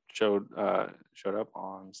first showed up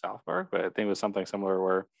on South Park, but I think it was something similar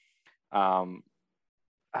where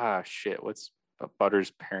shit, what's Butter's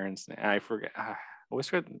parents name? I forget. I always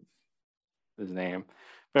forget his name.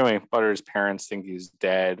 But anyway, Butter's parents think he's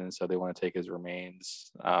dead, and so they want to take his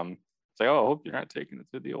remains. It's like, oh, I hope you're not taking it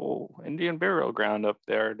to the old Indian burial ground up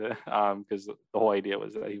there, to because the whole idea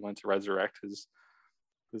was that he went to resurrect his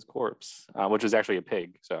corpse, which was actually a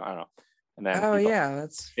pig. So I don't know. And then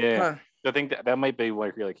That's yeah. I think that might be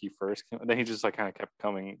where like he first came. And then he just like kind of kept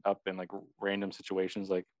coming up in like random situations.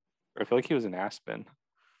 Like I feel like he was in Aspen.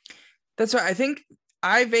 That's what I think.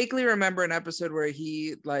 I vaguely remember an episode where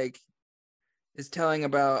he like is telling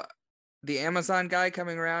about the Amazon guy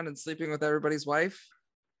coming around and sleeping with everybody's wife.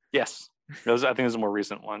 Yes, I think it was a more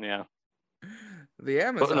recent one. Yeah, the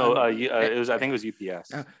Amazon. No, it was. I think it was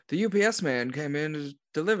UPS. The UPS man came in to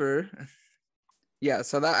deliver. Yeah,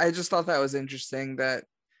 so that I just thought that was interesting. That,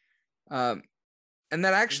 and then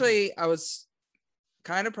actually I was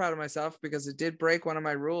kind of proud of myself because it did break one of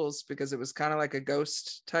my rules because it was kind of like a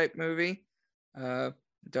ghost type movie.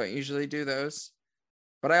 Don't usually do those,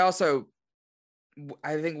 but I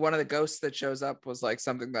think one of the ghosts that shows up was like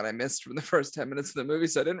something that I missed from the first 10 minutes of the movie,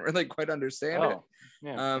 so I didn't really quite understand it.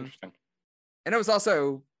 Yeah, interesting. And it was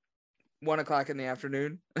also 1:00 in the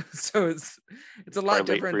afternoon, so it's a lot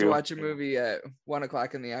different to watch a movie at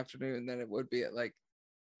 1:00 in the afternoon than it would be at like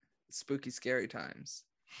spooky, scary times.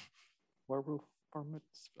 Werewolf Bar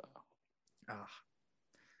Mitzvah.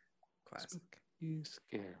 Classic. Spooky,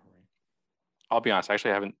 scary. I'll be honest.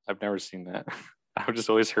 Actually, I've never seen that. I've just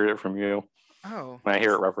always heard it from you. Oh, and I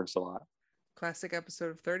hear it referenced a lot. Classic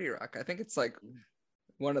episode of 30 Rock. I think it's like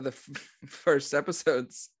one of the first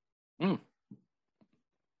episodes. I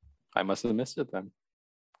must have missed it then,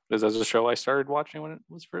 because that's a show I started watching when it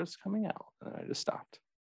was first coming out, and I just stopped.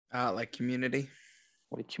 Like Community.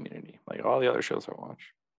 Like all the other shows I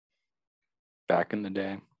watched back in the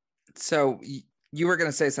day. So you were going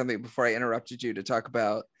to say something before I interrupted you to talk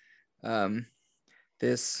about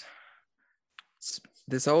this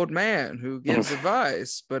old man who gives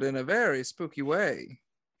advice, but in a very spooky way.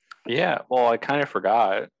 Yeah, well, I kind of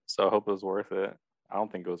forgot, so I hope it was worth it. I don't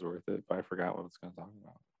think it was worth it, but I forgot what I was going to talk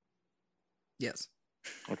about. Yes.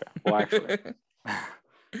 Okay. Well, actually,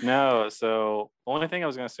 no. So the only thing I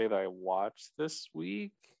was going to say that I watched this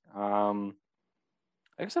week, I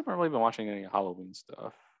guess I haven't really been watching any Halloween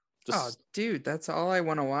stuff. Dude, that's all I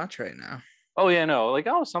want to watch right now. Oh yeah, no, like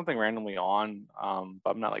I was something randomly on,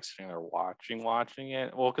 but I'm not like sitting there watching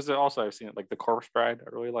it. Well, because also I've seen it, like The Corpse Bride, I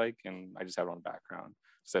really like, and I just have it on the background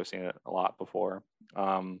because I've seen it a lot before.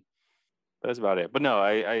 That's about it. But no,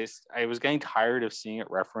 I was getting tired of seeing it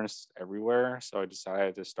referenced everywhere, so I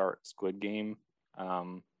decided to start Squid Game.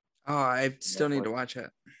 I still need to watch it.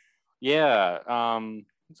 Yeah,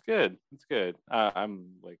 it's good.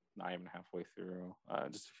 I'm like not even halfway through,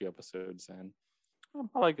 just a few episodes in.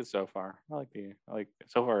 I like it so far. I like the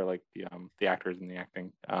actors and the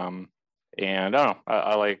acting. And I don't know.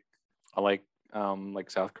 I like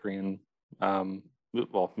South Korean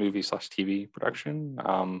movie/TV production.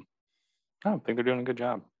 I think they're doing a good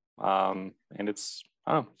job. And it's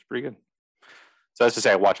pretty good. So that's to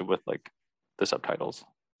say, I watch it with like the subtitles.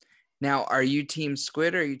 Now, are you team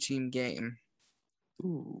Squid or are you team Game?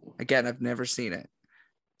 Ooh. Again, I've never seen it.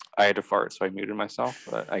 I had to fart, so I muted myself,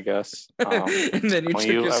 but I guess. And then you took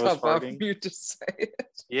yourself off mute to say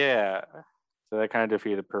it. Yeah. So that kind of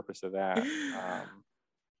defeated the purpose of that. A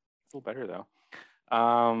little better, though.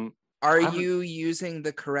 Are you using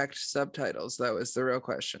the correct subtitles? That was the real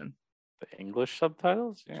question. The English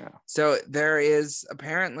subtitles? Yeah. So there is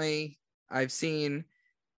apparently, I've seen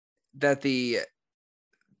that the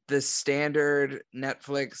standard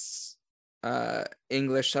Netflix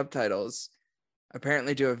English subtitles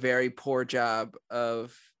apparently do a very poor job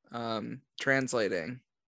of translating,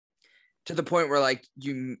 to the point where like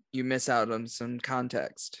you miss out on some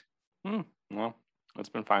context. Well, that's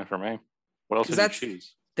been fine for me. What else did you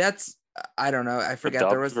choose? That's I don't know. I forget.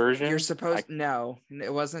 There was version. You're supposed no,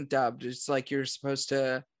 it wasn't dubbed. It's like you're supposed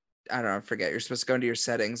to. I don't know. I forget. You're supposed to go into your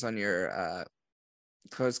settings on your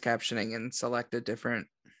closed captioning and select a different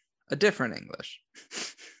English.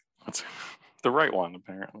 That's the right one,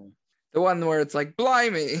 apparently. The one where it's like,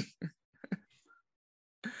 blimey.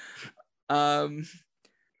 Um,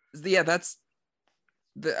 yeah, that's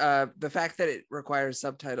the fact that it requires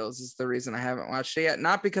subtitles is the reason I haven't watched it yet.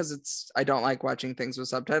 Not because I don't like watching things with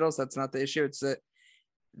subtitles. That's not the issue. It's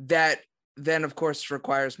that then of course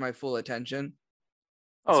requires my full attention.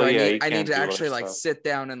 Oh so yeah, I need to do other actually like stuff. sit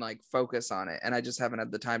down and like focus on it, and I just haven't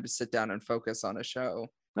had the time to sit down and focus on a show.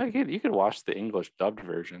 No, you could watch the English dubbed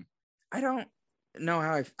version. I don't know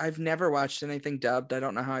how I've never watched anything dubbed. I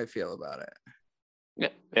don't know how I feel about it.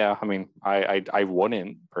 Yeah. I mean, I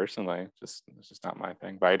wouldn't personally. It's just not my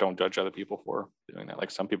thing. But I don't judge other people for doing that.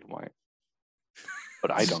 Like some people might,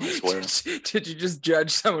 but I don't. I swear. Did you just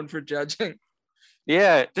judge someone for judging?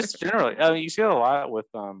 Yeah, just generally. I mean, you see it a lot with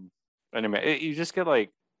anime. You just get like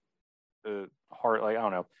the heart, like I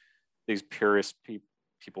don't know, these purist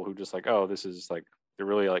people who just like, oh, this is like they're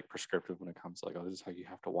really like prescriptive when it comes to like, oh, this is how you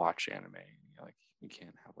have to watch anime. And you're like, you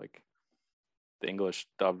can't have like the English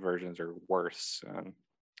dub versions are worse.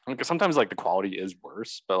 Like sometimes like the quality is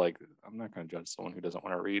worse, but like I'm not going to judge someone who doesn't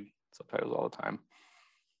want to read subtitles all the time.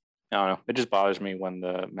 I don't know. It just bothers me when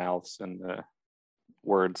the mouths and the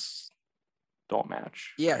words don't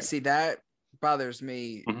match. Yeah, right? see, that bothers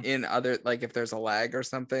me in other, like if there's a lag or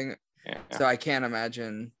something. Yeah. So I can't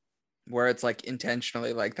imagine where it's like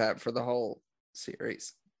intentionally like that for the whole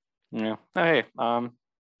series. Yeah. Hey, it's a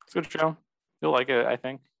good show. You'll like it, I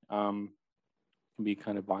think. Can be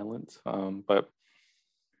kind of violent, but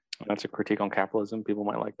that's a critique on capitalism. People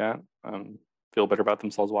might like that. Feel better about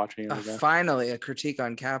themselves watching it. Finally, a critique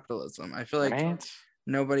on capitalism. I feel like right?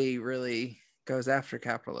 Nobody really goes after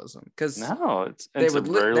capitalism because no, they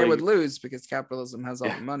would lose because capitalism has all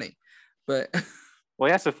the money. But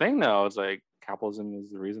well, that's the thing, though. It's like capitalism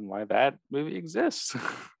is the reason why that movie exists.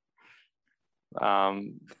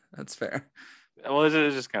 That's fair. Well,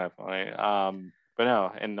 it's just kind of funny. But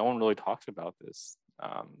no, and no one really talks about this.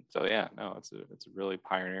 So yeah, no, it's a really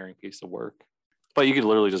pioneering piece of work. But you could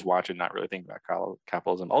literally just watch it and not really think about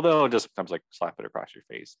capitalism. Although it just sometimes like slap it across your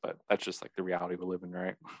face. But that's just like the reality we live in,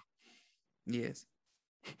 right? Yes.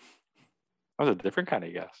 That was a different kind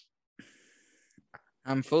of yes.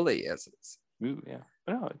 I'm fully yeses. Ooh, yeah.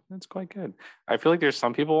 But no, it's quite good. I feel like there's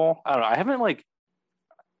some people, I don't know, I haven't like,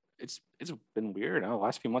 it's been weird. The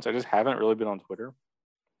last few months, I just haven't really been on Twitter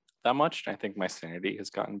that much. I think my sanity has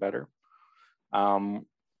gotten better.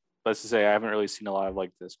 Let's just say I haven't really seen a lot of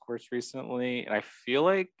like discourse recently, and I feel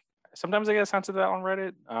like sometimes I get a sense of that on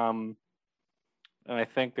Reddit. And I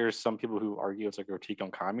think there's some people who argue it's like a critique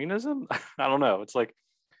on communism. I don't know. It's like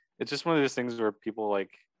it's just one of those things where people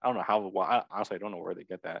like I don't know how. Well, honestly, I don't know where they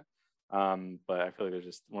get that. But I feel like there's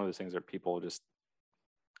just one of those things where people just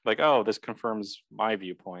like, oh, this confirms my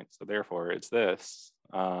viewpoint, so therefore it's this,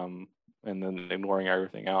 and then ignoring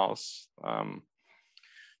everything else.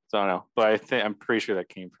 So I don't know, but I'm pretty sure that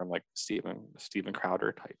came from like Steven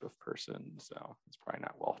Crowder type of person. So it's probably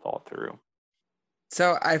not well thought through.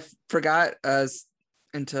 So I forgot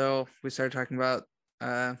until we started talking about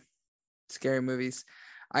scary movies.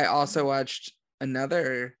 I also watched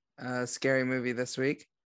another scary movie this week.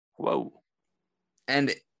 Whoa.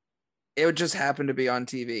 And it would just happen to be on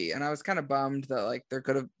TV. And I was kind of bummed that like there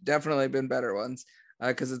could have definitely been better ones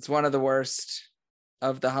because it's one of the worst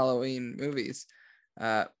of the Halloween movies.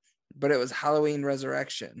 But it was Halloween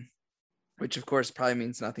Resurrection, which of course probably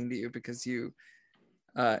means nothing to you because you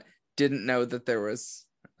didn't know that there was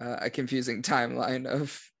a confusing timeline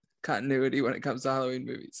of continuity when it comes to Halloween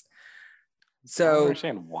movies. So I don't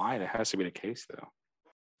understand why that has to be the case though.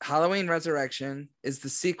 Halloween Resurrection is the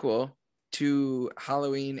sequel to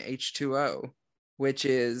Halloween H2O, which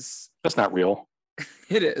is that's not real.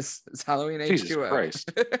 It is. It's Halloween Jesus H2O.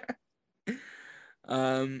 Christ.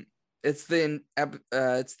 It's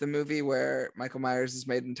the movie where Michael Myers is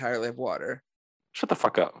made entirely of water. Shut the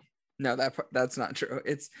fuck up. No, that's not true.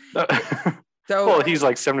 It's so well, he's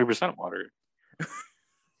like 70% water.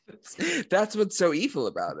 That's what's so evil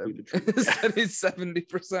about him is that he's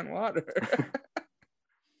 70% water.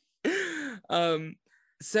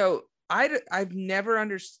 So I've never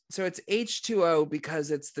understood. So it's H2O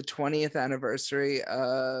because it's the 20th anniversary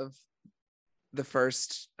of the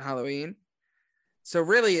first Halloween. So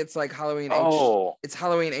really, it's like Halloween. It's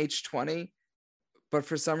Halloween H20, but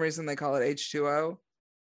for some reason they call it H2O.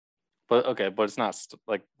 But okay, but it's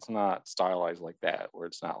not stylized like that, where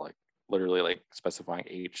it's not like literally like specifying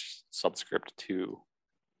H subscript 2.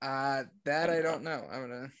 That I don't know. I'm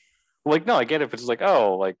gonna like no, I get it if it's like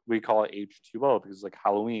like we call it H2O because it's like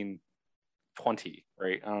Halloween 20,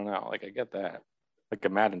 right? I don't know. Like I get that, like a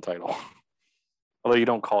Madden title. Although you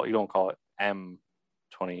don't call it M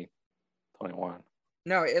 2021.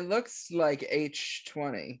 No, it looks like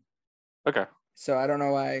H20. Okay. So I don't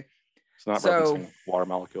know why. It's not referencing water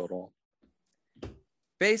molecule at all.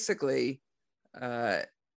 basically,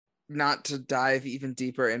 not to dive even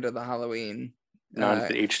deeper into the Halloween, Now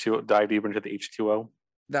into the H2O, dive deeper into the H2O.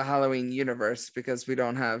 the Halloween universe, because we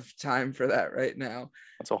don't have time for that right now.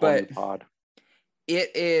 That's a whole But new pod.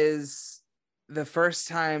 it is the first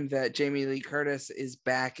time that Jamie Lee Curtis is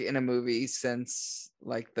back in a movie since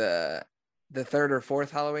like the third or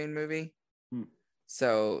fourth Halloween movie.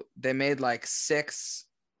 So they made like 6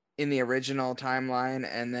 in the original timeline,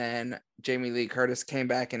 and then Jamie Lee Curtis came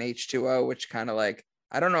back in H2O, which kind of like,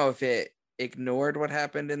 I don't know if it ignored what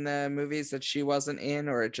happened in the movies that she wasn't in,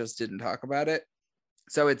 or it just didn't talk about it.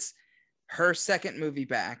 So it's her second movie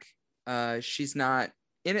back. She's not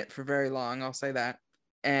in it for very long, I'll say that.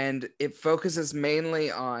 And it focuses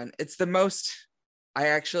mainly on, it's the most, I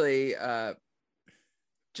actually,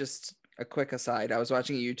 just a quick aside, I was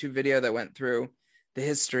watching a YouTube video that went through the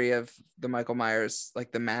history of the Michael Myers,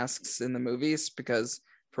 like the masks in the movies, because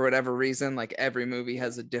for whatever reason, like every movie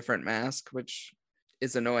has a different mask, which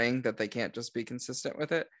is annoying that they can't just be consistent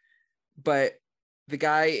with it. But the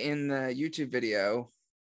guy in the YouTube video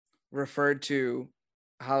referred to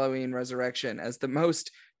Halloween Resurrection as the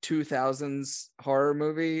most 2000s horror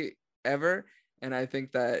movie ever. And I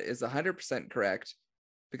think that is 100% correct,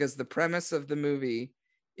 because the premise of the movie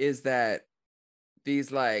is that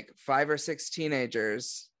these like 5 or 6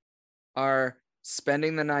 teenagers are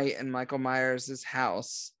spending the night in Michael Myers'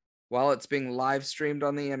 house while it's being live streamed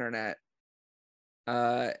on the internet.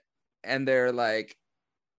 And they're like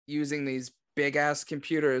using these big ass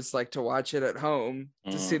computers like to watch it at home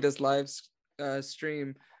to see this live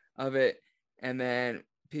stream of it. And then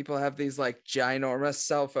people have these like ginormous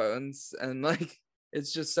cell phones, and like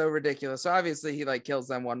it's just so ridiculous. So obviously he like kills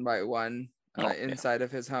them one by one inside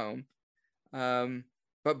of his home.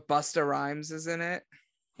 But Busta Rhymes is in it.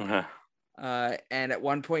 And at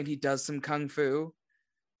one point he does some kung fu.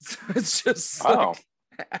 So it's just like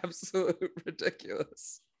absolute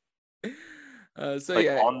ridiculous. So like,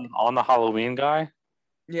 yeah, on the Halloween guy.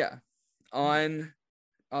 Yeah, on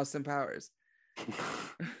Austin Powers.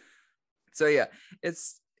 So yeah,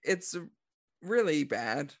 it's really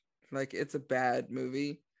bad. Like it's a bad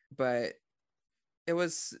movie, but it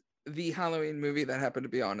was the Halloween movie that happened to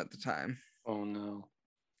be on at the time. Oh no.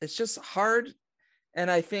 It's just hard. And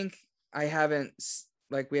I think we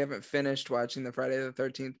haven't finished watching the Friday the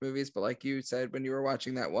 13th movies, but like you said, when you were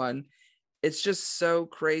watching that one, it's just so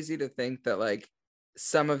crazy to think that like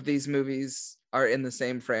some of these movies are in the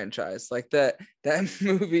same franchise. Like that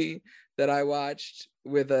movie that I watched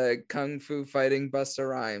with a kung fu fighting Busta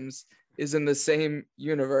Rhymes is in the same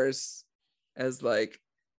universe as like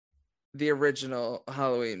the original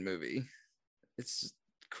Halloween movie. It's just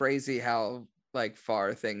crazy how like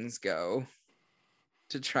far things go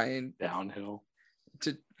to try and downhill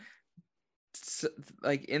to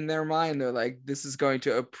like in their mind they're like, this is going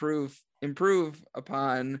to improve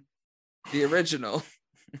upon the original.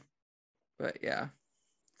 But yeah,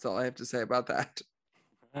 that's all I have to say about that.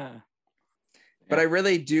 But I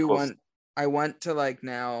really do want to like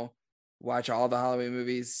now watch all the Halloween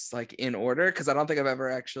movies like in order, because I don't think I've ever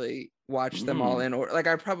actually watched them all in order. Like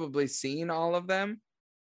I've probably seen all of them,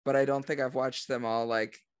 but I don't think I've watched them all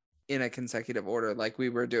like in a consecutive order like we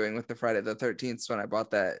were doing with the Friday the 13th when I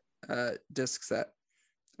bought that disc set.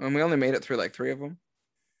 And we only made it through like 3 of them.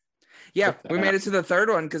 Yeah, we made it to the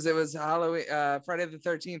 3rd one because it was Halloween, Friday the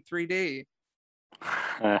 13th 3D.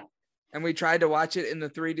 And we tried to watch it in the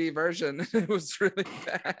 3D version. It was really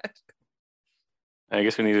bad. I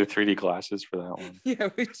guess we needed 3D glasses for that one. Yeah,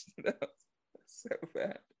 we did. That was so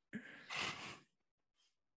bad.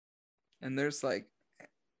 And there's like,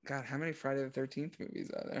 God, how many Friday the 13th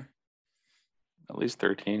movies are there? At least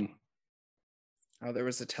 13. Oh, there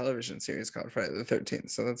was a television series called Friday the 13th,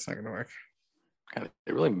 so that's not going to work. God,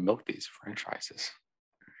 they really milk these franchises.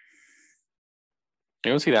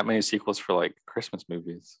 You don't see that many sequels for like Christmas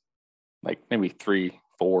movies. Like maybe 3,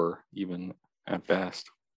 4 even at best.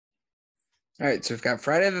 All right, so we've got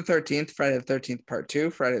Friday the 13th, Friday the 13th Part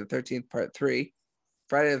 2, Friday the 13th Part 3,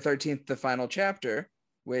 Friday the 13th The Final Chapter,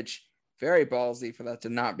 which very ballsy for that to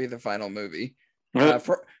not be the final movie.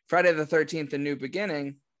 Friday the 13th A New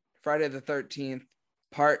Beginning, Friday the 13th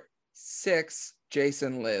Part 6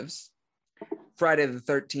 Jason Lives, Friday the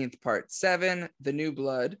 13th Part 7 The New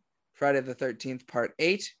Blood, Friday the 13th Part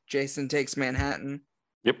 8 Jason Takes Manhattan.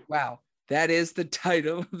 Yep. Wow, that is the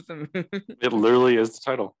title of the movie. It literally is the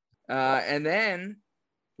title. And then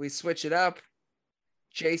we switch it up.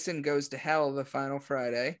 Jason Goes to Hell, the final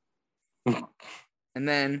Friday. And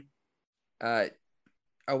then, oh,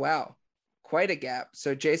 wow, quite a gap.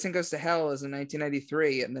 So Jason Goes to Hell is in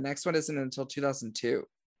 1993, and the next one isn't until 2002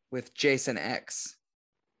 with Jason X.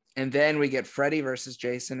 And then we get Freddy versus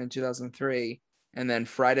Jason in 2003, and then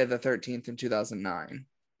Friday the 13th in 2009,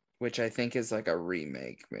 which I think is like a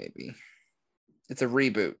remake, maybe. It's a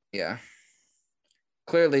reboot, yeah.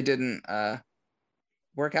 Clearly didn't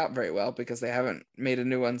work out very well because they haven't made a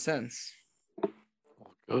new one since.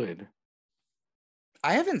 Good.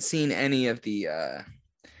 I haven't seen any of the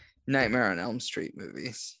Nightmare on Elm Street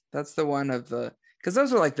movies. That's the one of the, because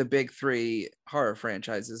those are like the big three horror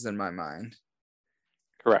franchises in my mind.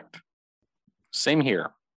 Correct. Same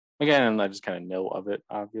here. Again, I just kind of know of it,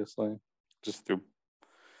 obviously, just through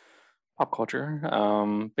pop culture.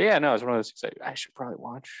 But yeah, no, it's one of those things I should probably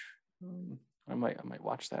watch. I might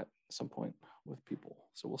watch that at some point with people.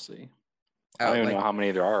 So we'll see. I don't even know how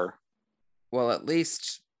many there are. Well, at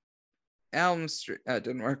least Elm Street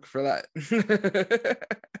didn't work for that.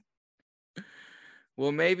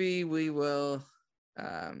 Well, maybe we will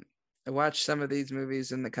watch some of these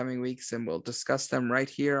movies in the coming weeks, and we'll discuss them right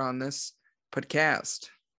here on this podcast.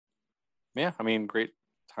 Yeah, I mean, great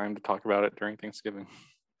time to talk about it during Thanksgiving.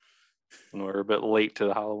 When we're a bit late to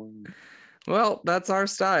the Halloween. Well, that's our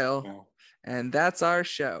style, Yeah. and that's our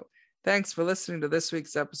show. Thanks for listening to this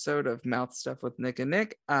week's episode of Mouth Stuff with Nick and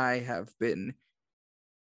Nick. I have been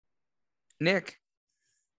Nick.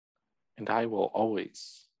 And I will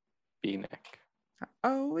always be Nick.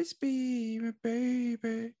 Always be my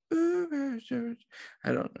baby. Ooh,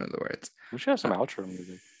 I don't know the words. We should have some outro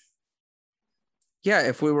music. Yeah,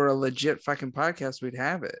 if we were a legit fucking podcast, we'd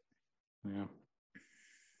have it. Yeah.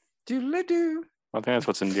 Doodle-doo. I think that's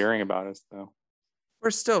what's endearing about us, though.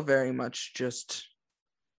 We're still very much just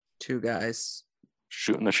two guys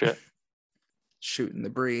shooting the shit, shooting the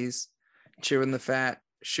breeze, chewing the fat,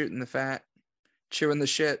 shooting the fat, chewing the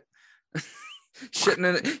shit,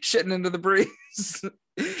 shitting into the breeze.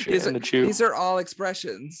 These are all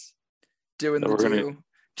expressions. Doing the do.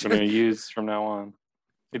 We're gonna use from now on.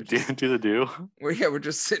 Do the do. We're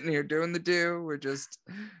just sitting here doing the do. We're just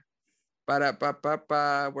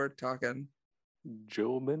ba-da-ba-ba-ba. We're talking.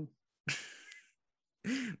 Jobin.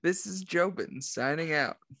 This is Jobin signing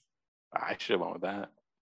out. I should have went with that.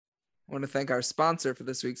 I want to thank our sponsor for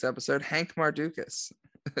this week's episode, Hank Mardukas.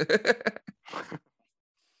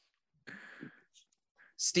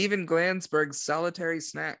 Stephen Glansberg's Solitary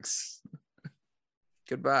Snacks.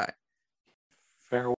 Goodbye. Farewell.